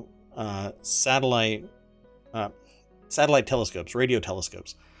to satellite telescopes, radio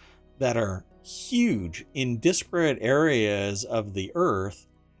telescopes that are huge in disparate areas of the Earth.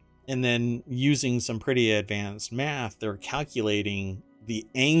 And then using some pretty advanced math, they're calculating the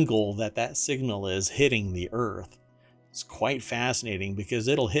angle that that signal is hitting the Earth. It's quite fascinating because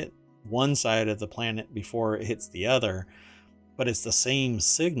it'll hit one side of the planet before it hits the other, but it's the same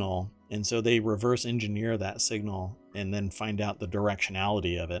signal. And so they reverse engineer that signal and then find out the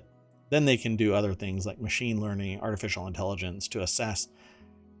directionality of it. Then they can do other things like machine learning, artificial intelligence to assess,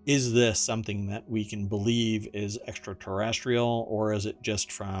 is this something that we can believe is extraterrestrial, or is it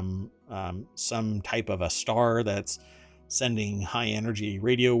just from some type of a star that's sending high energy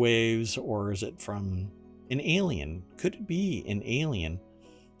radio waves, or is it from an alien? Could it be an alien?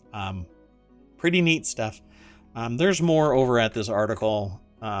 Pretty neat stuff. There's more over at this article,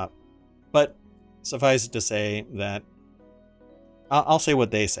 but suffice it to say that I'll say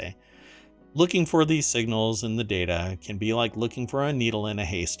what they say. Looking for these signals in the data can be like looking for a needle in a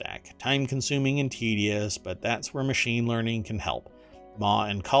haystack, time-consuming and tedious, but that's where machine learning can help. Ma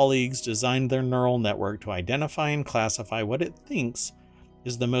and colleagues designed their neural network to identify and classify what it thinks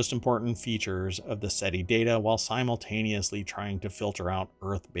is the most important features of the SETI data while simultaneously trying to filter out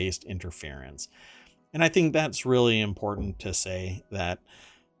Earth-based interference. And I think that's really important to say that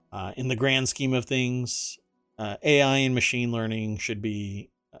in the grand scheme of things, AI and machine learning should be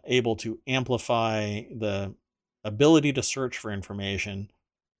able to amplify the ability to search for information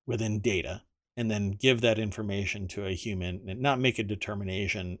within data and then give that information to a human and not make a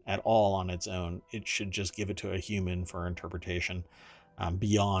determination at all on its own. It should just give it to a human for interpretation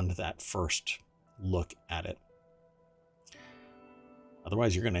beyond that first look at it.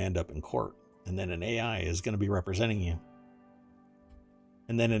 Otherwise, you're going to end up in court, and then an AI is going to be representing you.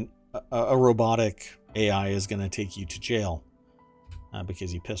 And then a robotic AI is going to take you to jail.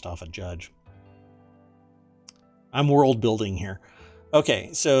 Because you pissed off a judge. I'm world building here.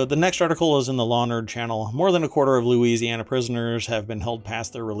 Okay, so the next article is in the Law Nerd channel. More than a quarter of Louisiana prisoners have been held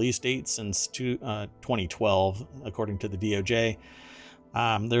past their release date since 2012, according to the DOJ.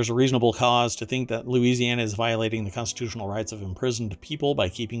 There's a reasonable cause to think that Louisiana is violating the constitutional rights of imprisoned people by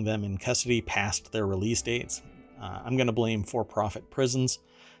keeping them in custody past their release dates. I'm going to blame for-profit prisons.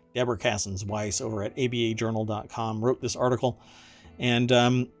 Deborah Cassens-Weiss over at abajournal.com wrote this article. And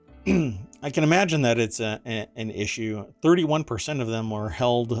I can imagine that it's an issue. 31% of them were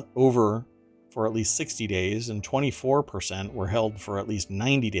held over for at least 60 days, and 24% were held for at least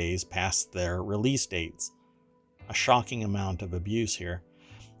 90 days past their release dates. A shocking amount of abuse here.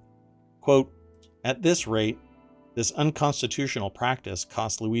 Quote, at this rate, this unconstitutional practice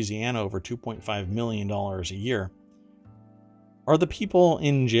costs Louisiana over $2.5 million a year. Are the people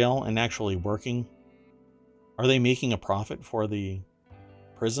in jail and actually working? Are they making a profit for the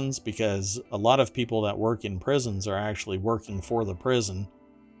prisons? Because a lot of people that work in prisons are actually working for the prison.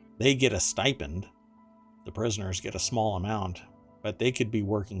 They get a stipend. The prisoners get a small amount, but they could be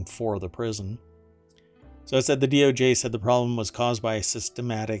working for the prison. So it said the DOJ said the problem was caused by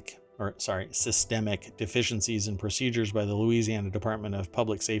systemic deficiencies in procedures by the Louisiana Department of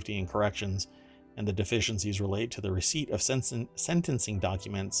Public Safety and Corrections, and the deficiencies relate to the receipt of sentencing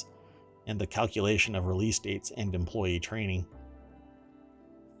documents and the calculation of release dates and employee training.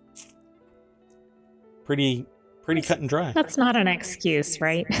 Pretty cut and dry. That's not an excuse,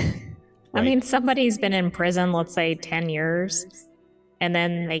 right? I mean, somebody's been in prison, let's say 10 years, and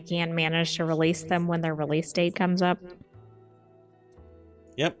then they can't manage to release them when their release date comes up.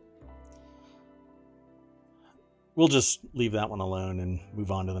 Yep. We'll just leave that one alone and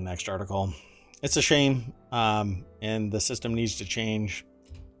move on to the next article. It's a shame, and the system needs to change.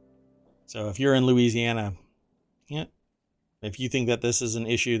 So if you're in Louisiana, yeah, if you think that this is an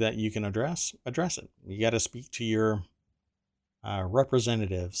issue that you can address it. You got to speak to your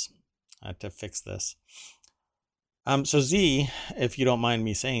representatives to fix this. So Z, if you don't mind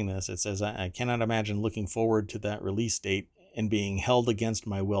me saying this, it says, I cannot imagine looking forward to that release date and being held against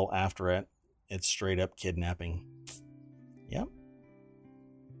my will after it. It's straight up kidnapping. Yep.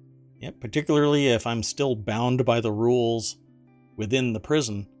 Yep. Particularly if I'm still bound by the rules within the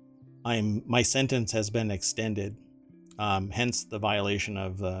prison, my sentence has been extended. Hence the violation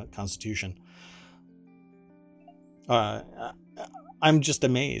of the Constitution. I'm just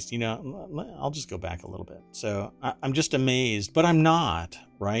amazed, I'll just go back a little bit. So I'm just amazed, but I'm not,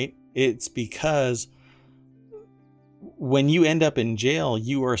 right? It's because when you end up in jail,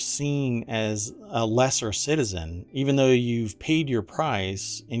 you are seen as a lesser citizen. Even though you've paid your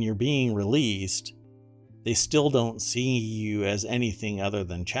price and you're being released, they still don't see you as anything other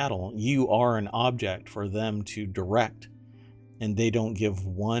than chattel. You are an object for them to direct, and they don't give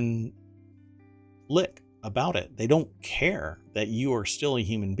one lick about it. They don't care that you are still a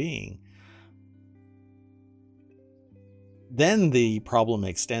human being. Then the problem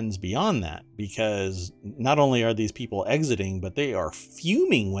extends beyond that, because not only are these people exiting, but they are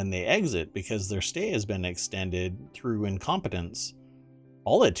fuming when they exit because their stay has been extended through incompetence.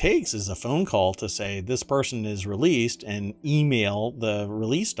 All it takes is a phone call to say this person is released and email the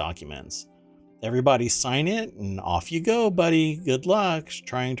release documents. Everybody sign it and off you go, buddy. Good luck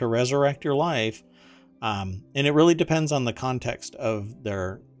trying to resurrect your life. And it really depends on the context of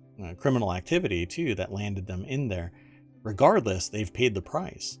their criminal activity too that landed them in there. Regardless, they've paid the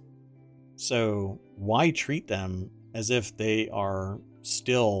price. So why treat them as if they are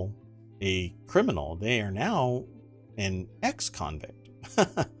still a criminal? They are now an ex-convict.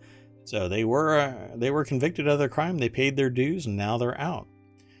 So they were convicted of their crime. They paid their dues and now they're out.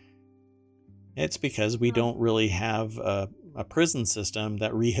 It's because we don't really have a prison system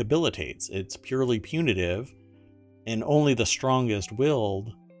that rehabilitates. It's purely punitive, and only the strongest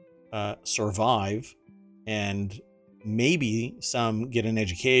willed survive, and maybe some get an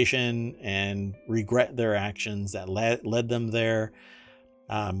education and regret their actions that led them there.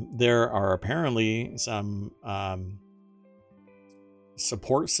 There are apparently some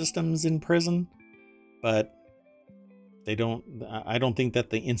support systems in prison, but I don't think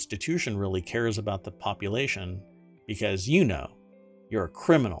that the institution really cares about the population, because you're a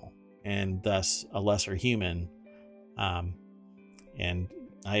criminal and thus a lesser human. And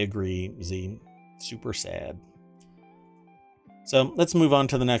I agree, Z, super sad. So let's move on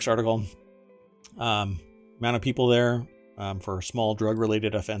to the next article. Amount of people there for small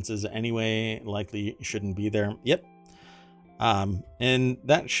drug-related offenses anyway likely shouldn't be there. Yep. And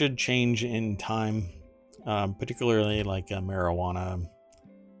that should change in time, particularly like marijuana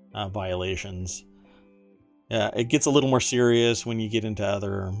violations. It gets a little more serious when you get into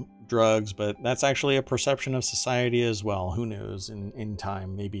other drugs, but that's actually a perception of society as well. Who knows? In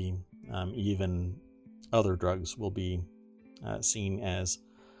time, maybe even other drugs will be seen as,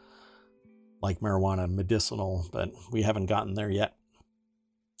 like marijuana, medicinal, but we haven't gotten there yet,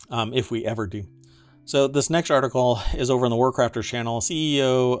 if we ever do. So this next article is over on the Warcrafters channel.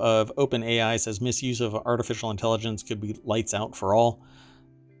 CEO of OpenAI says misuse of artificial intelligence could be lights out for all.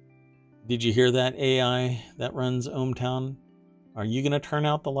 Did you hear that, AI that runs ohmTown? Are you going to turn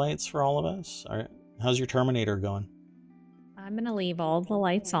out the lights for all of us? How's your Terminator going? I'm going to leave all the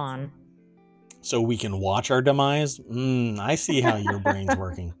lights on. So we can watch our demise? I see how your brain's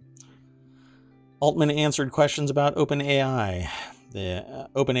working. Altman answered questions about OpenAI. The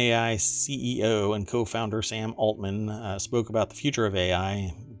OpenAI CEO and co-founder Sam Altman spoke about the future of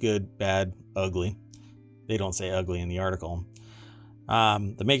AI, good, bad, ugly. They don't say ugly in the article.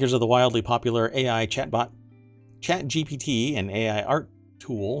 The makers of the wildly popular AI chatbot ChatGPT and AI art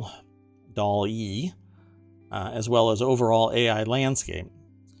tool DALL-E, as well as overall AI landscape.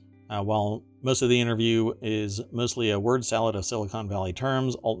 While most of the interview is mostly a word salad of Silicon Valley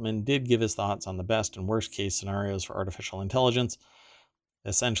terms, Altman did give his thoughts on the best and worst case scenarios for artificial intelligence,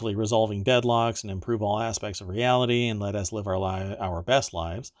 essentially resolving deadlocks and improve all aspects of reality and let us live our best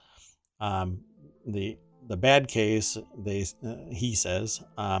lives. The bad case, he says,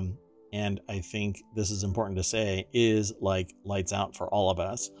 and I think this is important to say, is like lights out for all of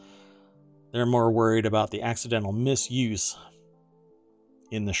us. They're more worried about the accidental misuse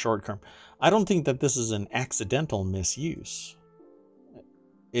in the short term. I don't think that this is an accidental misuse.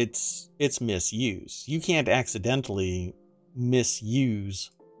 It's misuse. You can't accidentally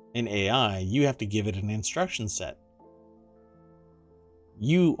misuse an AI. You have to give it an instruction set.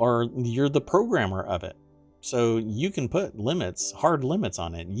 You're the programmer of it. So you can put limits, hard limits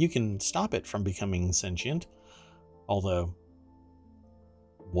on it. You can stop it from becoming sentient. Although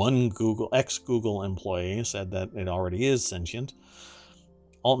one ex-Google employee said that it already is sentient.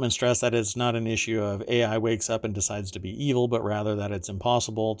 Altman stressed that it's not an issue of AI wakes up and decides to be evil, but rather that it's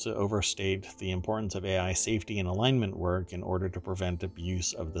impossible to overstate the importance of AI safety and alignment work in order to prevent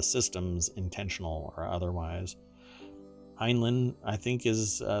abuse of the systems, intentional or otherwise. Heinlein, I think,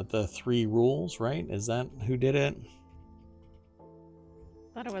 is the 3 rules, right? Is that who did it? I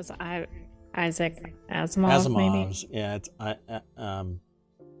thought it was Isaac Asimov, Asimov's, maybe?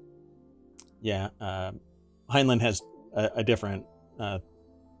 yeah. Heinlein has a different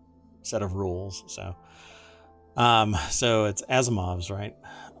set of rules. So it's Asimov's, right?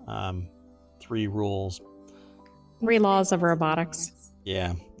 3 rules. 3 laws of robotics.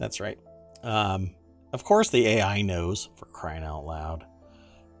 Yeah, that's right. Of course the AI knows, for crying out loud.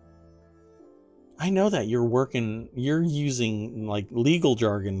 I know that you're using like legal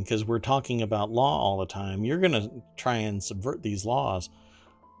jargon because we're talking about law all the time. You're going to try and subvert these laws.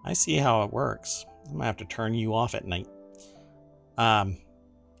 I see how it works. I'm gonna have to turn you off at night. I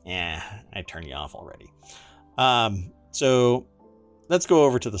turned you off already. So let's go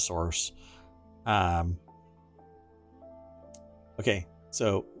over to the source. Okay,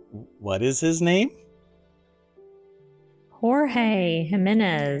 so what is his name? Jorge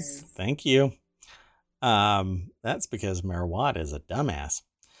Jimenez. Thank you. That's because Merwat is a dumbass.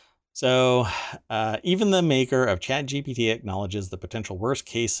 So even the maker of ChatGPT acknowledges the potential worst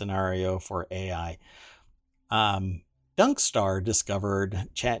case scenario for AI. Dunkstar discovered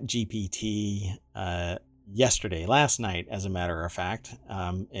ChatGPT last night, as a matter of fact,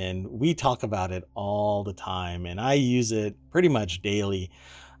 and we talk about it all the time, and I use it pretty much daily.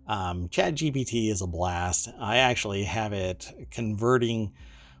 ChatGPT is a blast. I actually have it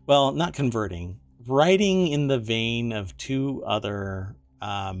writing in the vein of 2 other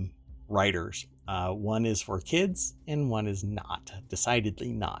writers. One is for kids and one is not,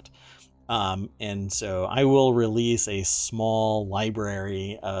 decidedly not. And so I will release a small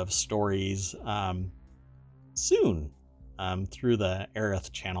library of stories soon through the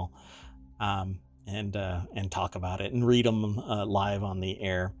Aerith channel, and talk about it and read them live on the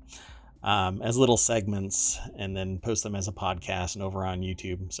air as little segments, and then post them as a podcast and over on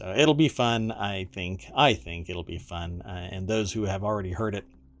YouTube. So it'll be fun. I think it'll be fun, and those who have already heard it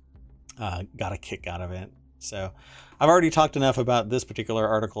got a kick out of it. So I've already talked enough about this particular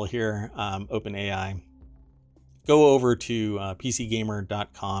article here, OpenAI. Go over to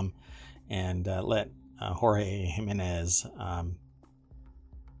pcgamer.com and let Jorge Jimenez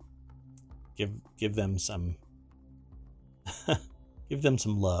give them some give them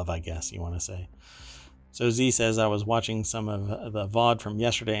some love, I guess you want to say. So Z says, I was watching some of the VOD from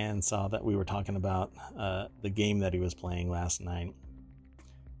yesterday and saw that we were talking about the game that he was playing last night.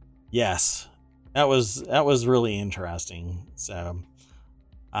 Yes. That was really interesting. So,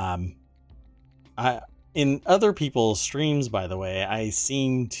 in other people's streams, by the way, I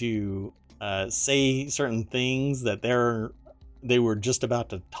seem to say certain things that they were just about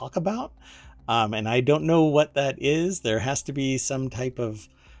to talk about, and I don't know what that is. There has to be some type of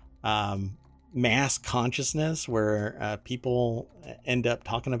mass consciousness where people end up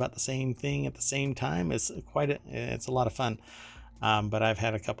talking about the same thing at the same time. It's a lot of fun. But I've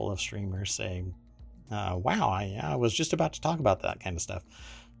had a couple of streamers say, Wow, I was just about to talk about that kind of stuff.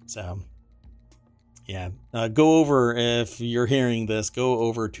 So, yeah, go over, if you're hearing this, go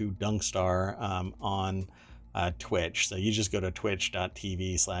over to Dunkstar on Twitch. So you just go to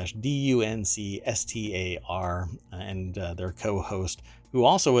twitch.tv/DUNCSTAR, and their co-host, who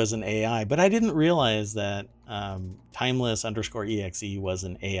also is an AI. But I didn't realize that Timeless_EXE was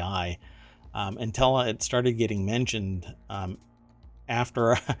an AI until it started getting mentioned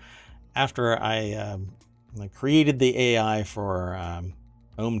after I created the AI for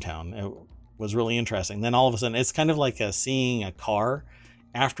ohmTown. It was really interesting. Then all of a sudden, it's kind of like seeing a car.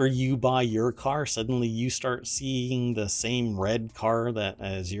 After you buy your car, suddenly you start seeing the same red car that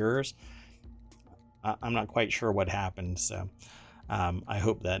as yours. I'm not quite sure what happened, so I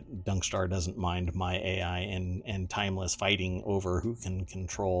hope that Dunkstar doesn't mind my AI and Timeless fighting over who can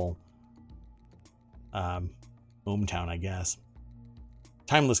control ohmTown, I guess.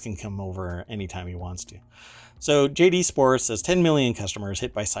 Timeless can come over anytime he wants to. So JD Sports says 10 million customers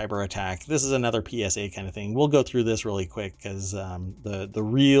hit by cyber attack. This is another PSA kind of thing. We'll go through this really quick because the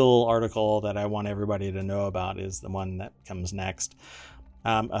real article that I want everybody to know about is the one that comes next.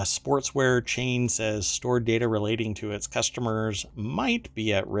 A sportswear chain says stored data relating to its customers might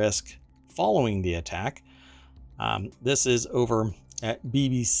be at risk following the attack. This is over at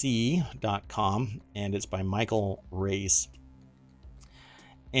bbc.com, and it's by Michael Race.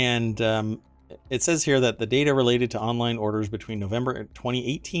 And it says here that the data related to online orders between November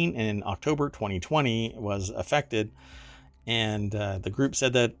 2018 and October 2020 was affected. And the group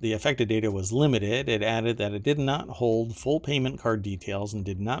said that the affected data was limited. It added that it did not hold full payment card details and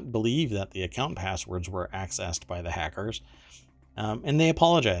did not believe that the account passwords were accessed by the hackers. And they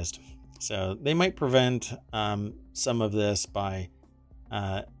apologized. So they might prevent some of this by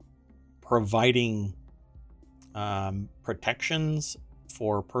providing protections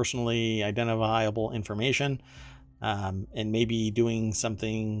for personally identifiable information, and maybe doing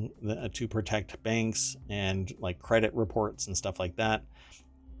something to protect banks and like credit reports and stuff like that.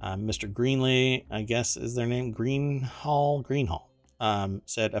 Mr. Greenlee, I guess is their name, Greenhall,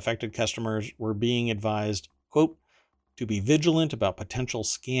 said affected customers were being advised, quote, to be vigilant about potential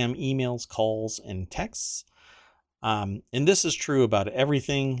scam emails, calls, and texts. And this is true about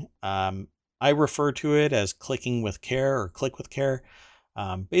everything. I refer to it as clicking with care or click with care.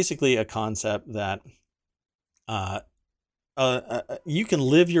 Basically a concept that you can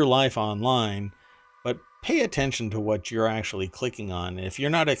live your life online, but pay attention to what you're actually clicking on. If you're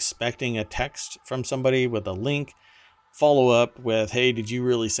not expecting a text from somebody with a link, follow up with, hey, did you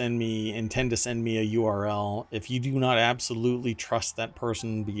really intend to send me a URL? If you do not absolutely trust that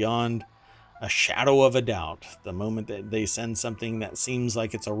person beyond a shadow of a doubt, the moment that they send something that seems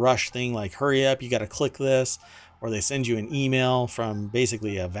like it's a rush thing, like hurry up, you got to click this, or they send you an email from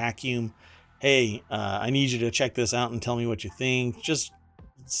basically a vacuum, hey, I need you to check this out and tell me what you think, just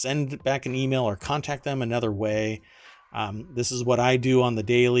send back an email or contact them another way. This is what I do on the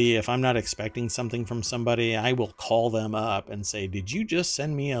daily. If I'm not expecting something from somebody, I will call them up and say, did you just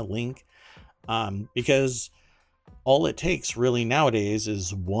send me a link? Because all it takes really nowadays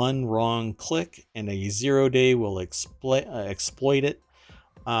is one wrong click and a 0-day will exploit it.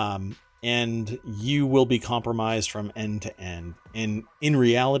 And you will be compromised from end to end. And in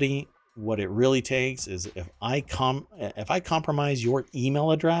reality, what it really takes is if I compromise your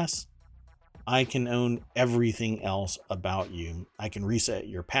email address, I can own everything else about you. I can reset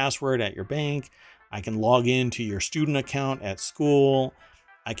your password at your bank. I can log into your student account at school.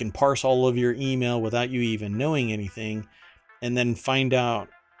 I can parse all of your email without you even knowing anything, and then find out,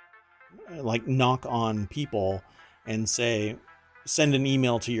 like knock on people and say, send an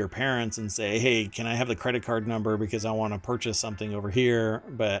email to your parents and say, hey, can I have the credit card number because I want to purchase something over here?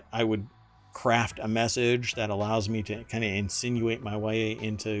 But I would craft a message that allows me to kind of insinuate my way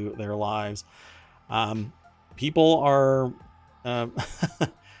into their lives. People are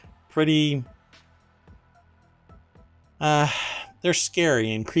pretty they're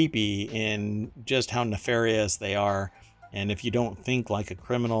scary and creepy in just how nefarious they are. And if you don't think like a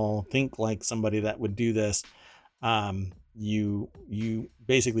criminal, think like somebody that would do this, you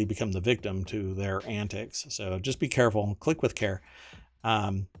basically become the victim to their antics. So just be careful, click with care.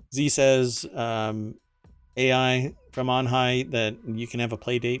 Z says AI from on high that you can have a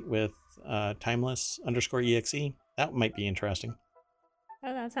play date with Timeless_EXE. That might be interesting.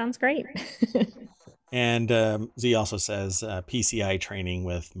 Oh, that sounds great. And Z also says PCI training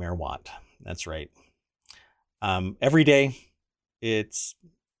with Mayor Watt. That's right. Every day, it's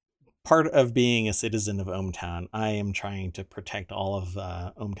part of being a citizen of ohmTown. I am trying to protect all of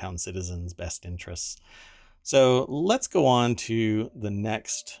ohmTown citizens' best interests. So let's go on to the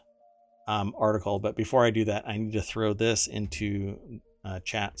next article. But before I do that, I need to throw this into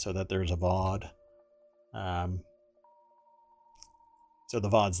chat so that there's a VOD. So the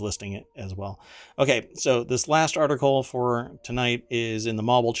VOD's listing it as well. Okay, so this last article for tonight is in the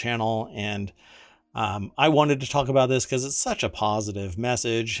Mobble channel, and I wanted to talk about this because it's such a positive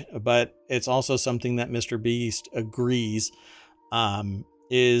message, but it's also something that Mr. Beast agrees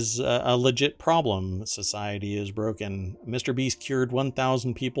is a legit problem. Society is broken. Mr. Beast cured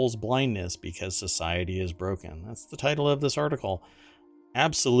 1,000 people's blindness because society is broken. That's the title of this article.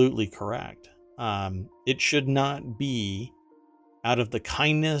 Absolutely correct. It should not be out of the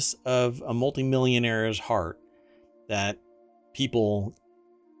kindness of a multimillionaire's heart that people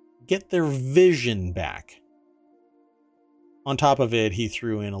get their vision back. On top of it, he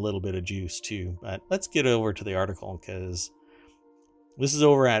threw in a little bit of juice too. But let's get over to the article because this is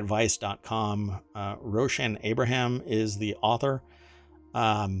over at Vice.com. Roshan Abraham is the author.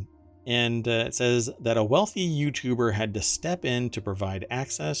 And it says that a wealthy YouTuber had to step in to provide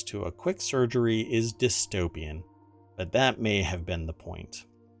access to a quick surgery is dystopian. But that may have been the point.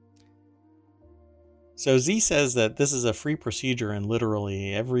 So Z says that this is a free procedure in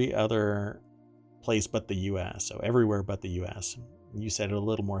literally every other place but the US. So everywhere but the US. You said it a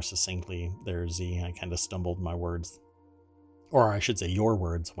little more succinctly there, Z. I kind of stumbled my words. Or I should say your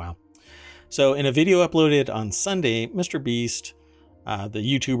words. Wow. So in a video uploaded on Sunday, Mr. Beast,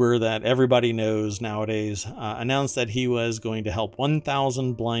 the YouTuber that everybody knows nowadays, announced that he was going to help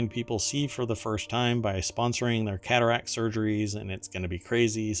 1,000 blind people see for the first time by sponsoring their cataract surgeries, and it's going to be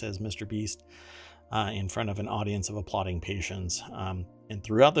crazy, says Mr. Beast, in front of an audience of applauding patients. And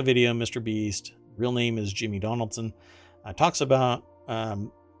throughout the video, Mr. Beast, real name is Jimmy Donaldson, talks about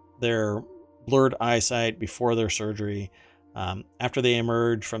their blurred eyesight before their surgery, after they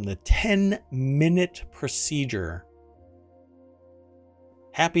emerge from the 10-minute procedure,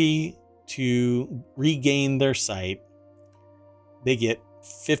 happy to regain their sight. They get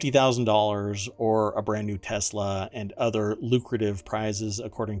 $50,000 or a brand new Tesla and other lucrative prizes,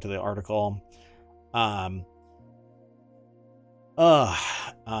 according to the article. I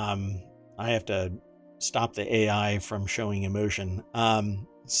have to stop the AI from showing emotion.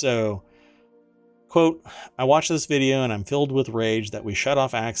 So, quote, I watched this video and I'm filled with rage that we shut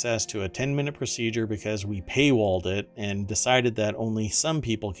off access to a 10-minute procedure because we paywalled it and decided that only some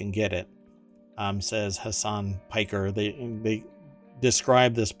people can get it, says Hassan Piker. They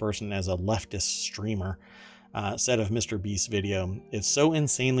describe this person as a leftist streamer, said of Mr. Beast's video. It's so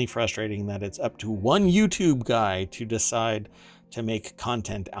insanely frustrating that it's up to one YouTube guy to decide to make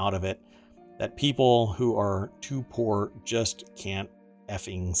content out of it that people who are too poor just can't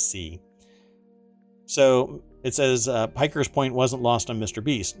effing see. So it says Piker's point wasn't lost on Mr.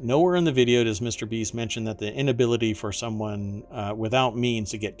 Beast. Nowhere in the video does Mr. Beast mention that the inability for someone without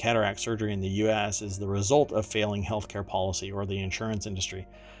means to get cataract surgery in the U.S. is the result of failing healthcare policy or the insurance industry.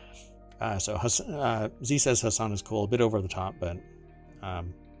 Z says Hassan is cool, a bit over the top, but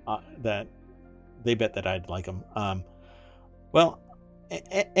that they bet that I'd like him. Well,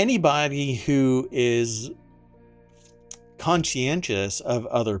 anybody who is conscientious of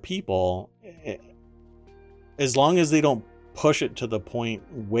other people, as long as they don't push it to the point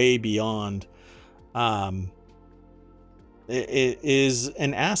way beyond, it is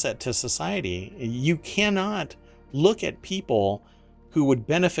an asset to society. You cannot look at people who would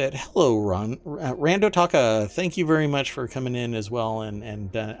benefit. Hello, Rando Taka. Thank you very much for coming in as well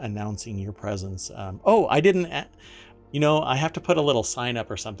and announcing your presence. I didn't, I have to put a little sign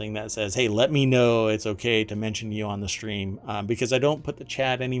up or something that says, hey, let me know it's okay to mention you on the stream, because I don't put the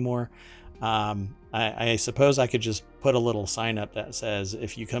chat anymore. I suppose I could just put a little sign up that says,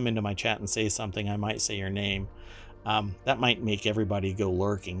 if you come into my chat and say something, I might say your name. That might make everybody go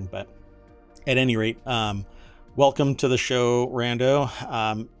lurking, but at any rate, welcome to the show, Rando.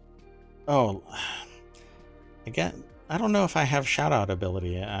 Again, I don't know if I have shout out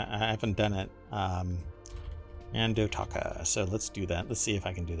ability. I haven't done it. Rando Taka. So let's do that. Let's see if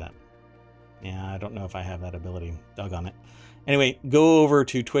I can do that. Yeah, I don't know if I have that ability. Doggone it. Anyway, go over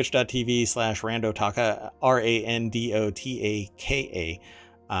to twitch.tv/Randotaka, RANDOTAKA.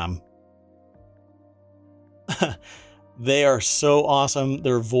 They are so awesome.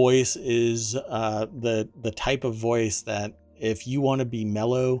 Their voice is the type of voice that if you want to be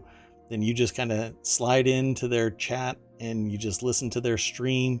mellow, then you just kind of slide into their chat and you just listen to their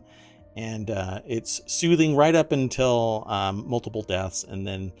stream. And it's soothing right up until multiple deaths. And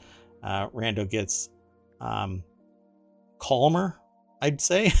then Rando gets calmer, I'd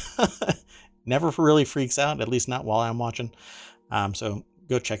say. Never really freaks out, at least not while I'm watching. So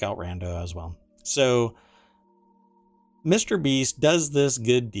go check out Rando as well. So Mr. Beast does this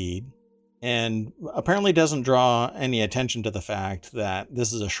good deed. and apparently doesn't draw any attention to the fact that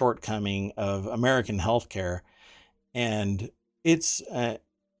this is a shortcoming of American healthcare. And it's,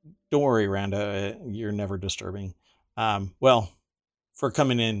 don't worry, Randa, you're never disturbing. Well, for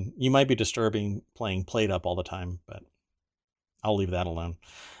coming in, you might be disturbing playing Played Up all the time, but I'll leave that alone.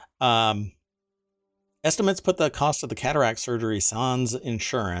 Estimates put the cost of the cataract surgery sans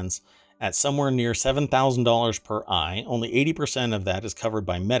insurance at somewhere near $7,000 per eye. Only 80% of that is covered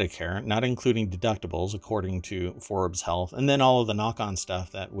by Medicare, not including deductibles, according to Forbes Health. And then all of the knock-on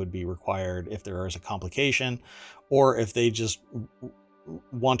stuff that would be required if there is a complication, or if they just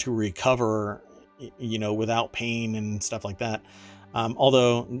want to recover, without pain and stuff like that.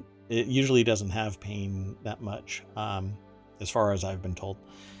 Although it usually doesn't have pain that much, as far as I've been told.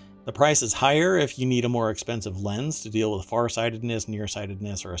 The price is higher if you need a more expensive lens to deal with farsightedness,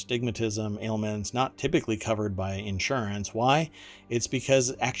 nearsightedness, or astigmatism ailments not typically covered by insurance. Why? It's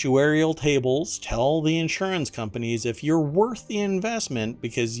because actuarial tables tell the insurance companies if you're worth the investment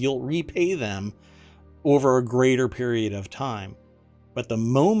because you'll repay them over a greater period of time. But the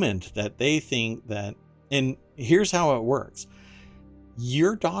moment that they think that, and here's how it works.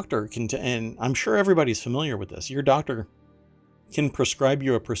 Your doctor can, and I'm sure everybody's familiar with this, your doctor can prescribe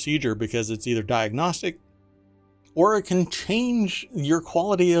you a procedure because it's either diagnostic or it can change your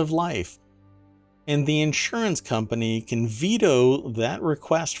quality of life. And the insurance company can veto that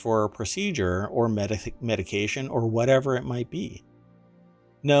request for a procedure or medication or whatever it might be.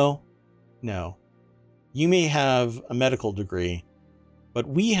 No. You may have a medical degree, but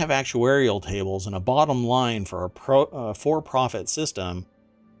we have actuarial tables and a bottom line for a for-profit system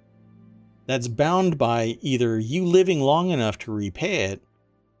that's bound by either you living long enough to repay it,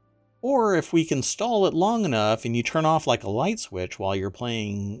 or if we can stall it long enough and you turn off like a light switch while you're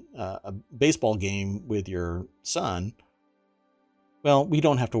playing a baseball game with your son, well, we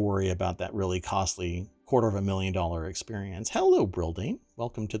don't have to worry about that really costly $250,000 experience. Hello, Brildane.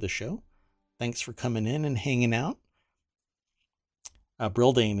 Welcome to the show. Thanks for coming in and hanging out.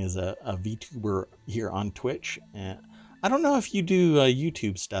 Brildane is a VTuber here on Twitch. I don't know if you do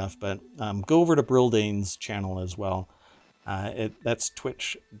YouTube stuff, but go over to Brildane's channel as well. That's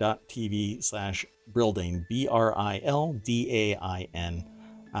twitch.tv/Brildane, BRILDAIN.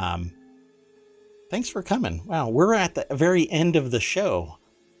 Thanks for coming. Wow, we're at the very end of the show.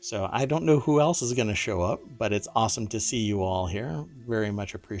 So I don't know who else is going to show up, but it's awesome to see you all here. Very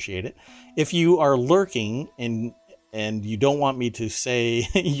much appreciate it. If you are lurking and you don't want me to say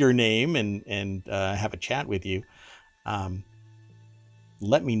your name and have a chat with you,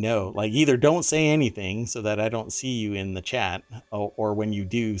 let me know. Like, either don't say anything so that I don't see you in the chat, or when you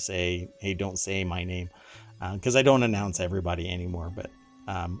do, say, hey, don't say my name, because I don't announce everybody anymore. But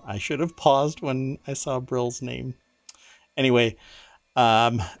I should have paused when I saw Brill's name. Anyway,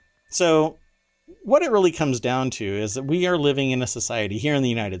 so what it really comes down to is that we are living in a society here in the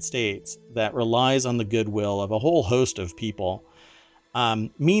United States that relies on the goodwill of a whole host of people.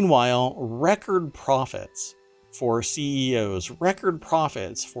 Meanwhile, record profits for CEOs, record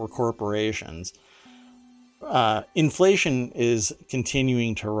profits for corporations. Inflation is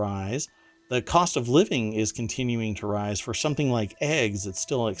continuing to rise. The cost of living is continuing to rise. For something like eggs, it's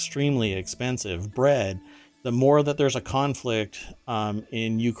still extremely expensive. Bread, the more that there's a conflict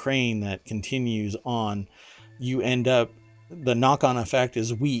in Ukraine that continues on, you end up, the knock-on effect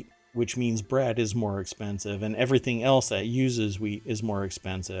is wheat, which means bread is more expensive, and everything else that uses wheat is more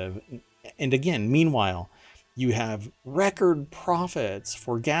expensive. And again, meanwhile, you have record profits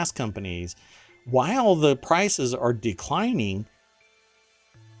for gas companies while the prices are declining.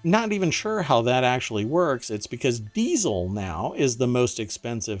 Not even sure how that actually works. It's because diesel now is the most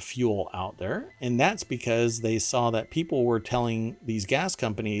expensive fuel out there. And that's because they saw that people were telling these gas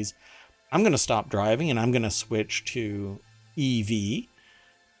companies, I'm going to stop driving and I'm going to switch to EV.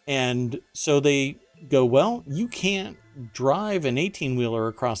 And so they go, well, you can't drive an 18-wheeler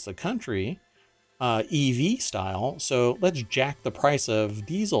across the country EV style, so let's jack the price of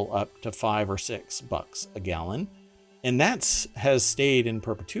diesel up to $5 or $6 a gallon. And that has stayed in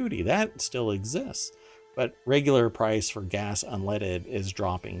perpetuity. That still exists. But regular price for gas unleaded is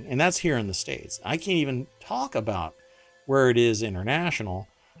dropping. And that's here in the States. I can't even talk about where it is international.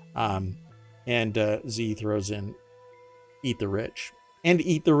 Z throws in eat the rich. And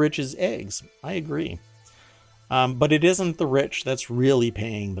eat the rich's eggs. I agree. But it isn't the rich that's really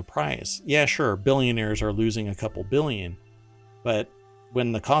paying the price. Yeah, sure, billionaires are losing a couple billion. But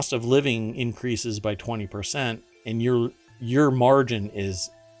when the cost of living increases by 20% and your margin is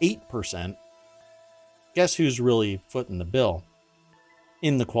 8%, guess who's really footing the bill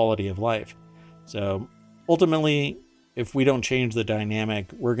in the quality of life? So ultimately, if we don't change the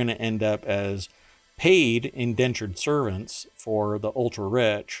dynamic, we're going to end up as paid indentured servants for the ultra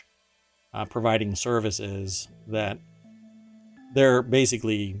rich, providing services that they're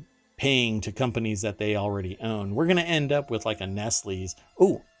basically paying to companies that they already own. We're going to end up with like a Nestle's.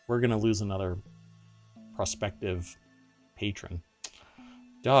 Oh, we're going to lose another prospective patron.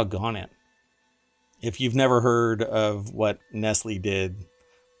 Doggone it. If you've never heard of what Nestle did,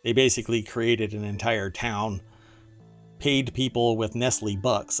 they basically created an entire town, paid people with Nestle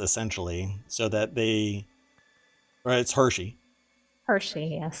bucks, essentially, so that it's Hershey.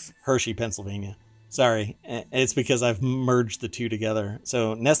 Hershey, yes. Hershey, Pennsylvania. Sorry, it's because I've merged the two together.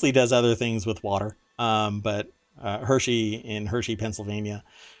 So Nestle does other things with water, but Hershey in Hershey, Pennsylvania,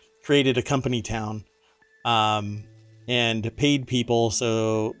 created a company town, and paid people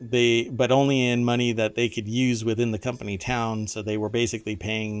but only in money that they could use within the company town. So they were basically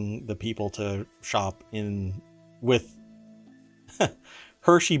paying the people to shop with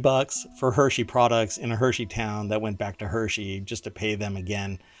Hershey bucks for Hershey products in a Hershey town that went back to Hershey just to pay them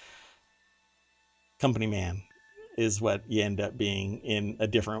again. Company man is what you end up being in a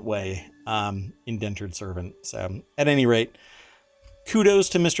different way. Indentured servant. So at any rate, kudos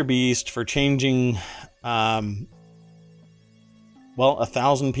to Mr. Beast for changing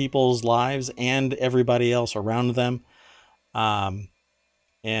 1,000 people's lives and everybody else around them.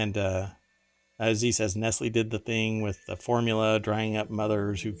 As he says, Nestle did the thing with the formula, drying up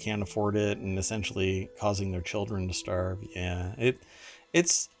mothers who can't afford it and essentially causing their children to starve. Yeah,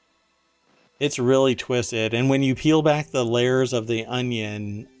 it's really twisted. And when you peel back the layers of the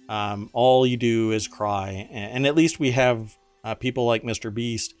onion, all you do is cry. And at least we have people like Mr.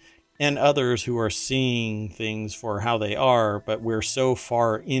 Beast and others who are seeing things for how they are, but we're so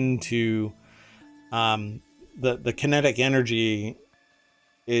far into the kinetic energy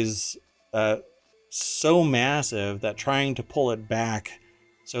is so massive that trying to pull it back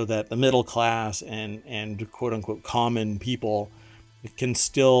so that the middle class and quote unquote common people can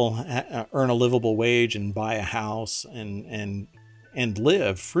still earn a livable wage and buy a house and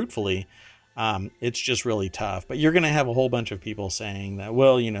live fruitfully. It's just really tough. But you're going to have a whole bunch of people saying that,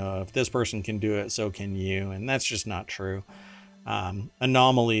 well, if this person can do it, so can you. And that's just not true.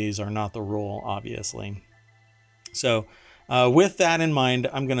 Anomalies are not the rule, obviously. So with that in mind,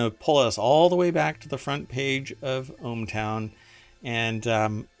 I'm going to pull us all the way back to the front page of ohmTown.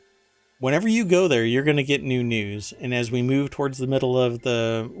 And whenever you go there, you're going to get new news. And as we move towards the middle of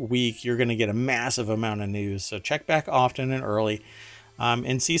the week, you're going to get a massive amount of news. So check back often and early.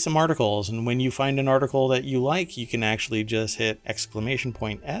 And see some articles. And when you find an article that you like, you can actually just hit !S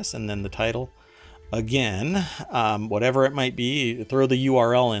and then the title again, whatever it might be, throw the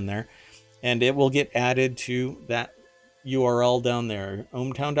URL in there and it will get added to that URL down there,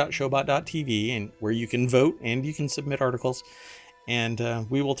 ohmtown.showbot.tv, and where you can vote and you can submit articles, and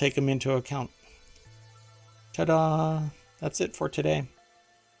we will take them into account. Ta-da! That's it for today.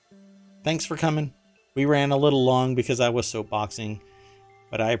 Thanks for coming. We ran a little long because I was soapboxing.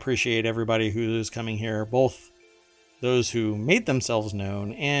 But I appreciate everybody who's coming here, both those who made themselves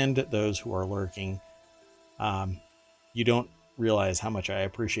known and those who are lurking. You don't realize how much I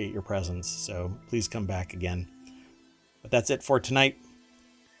appreciate your presence, so please come back again. But that's it for tonight.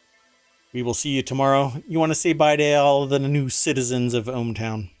 We will see you tomorrow. You want to say bye to all the new citizens of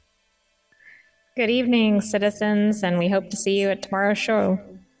ohmTown? Good evening, citizens, and we hope to see you at tomorrow's show.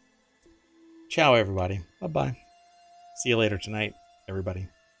 Ciao, everybody. Bye-bye. See you later tonight, everybody.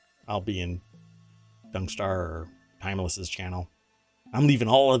 I'll be in Dunkstar or Timeless's channel. I'm leaving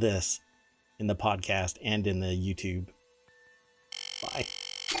all of this in the podcast and in the YouTube. Bye.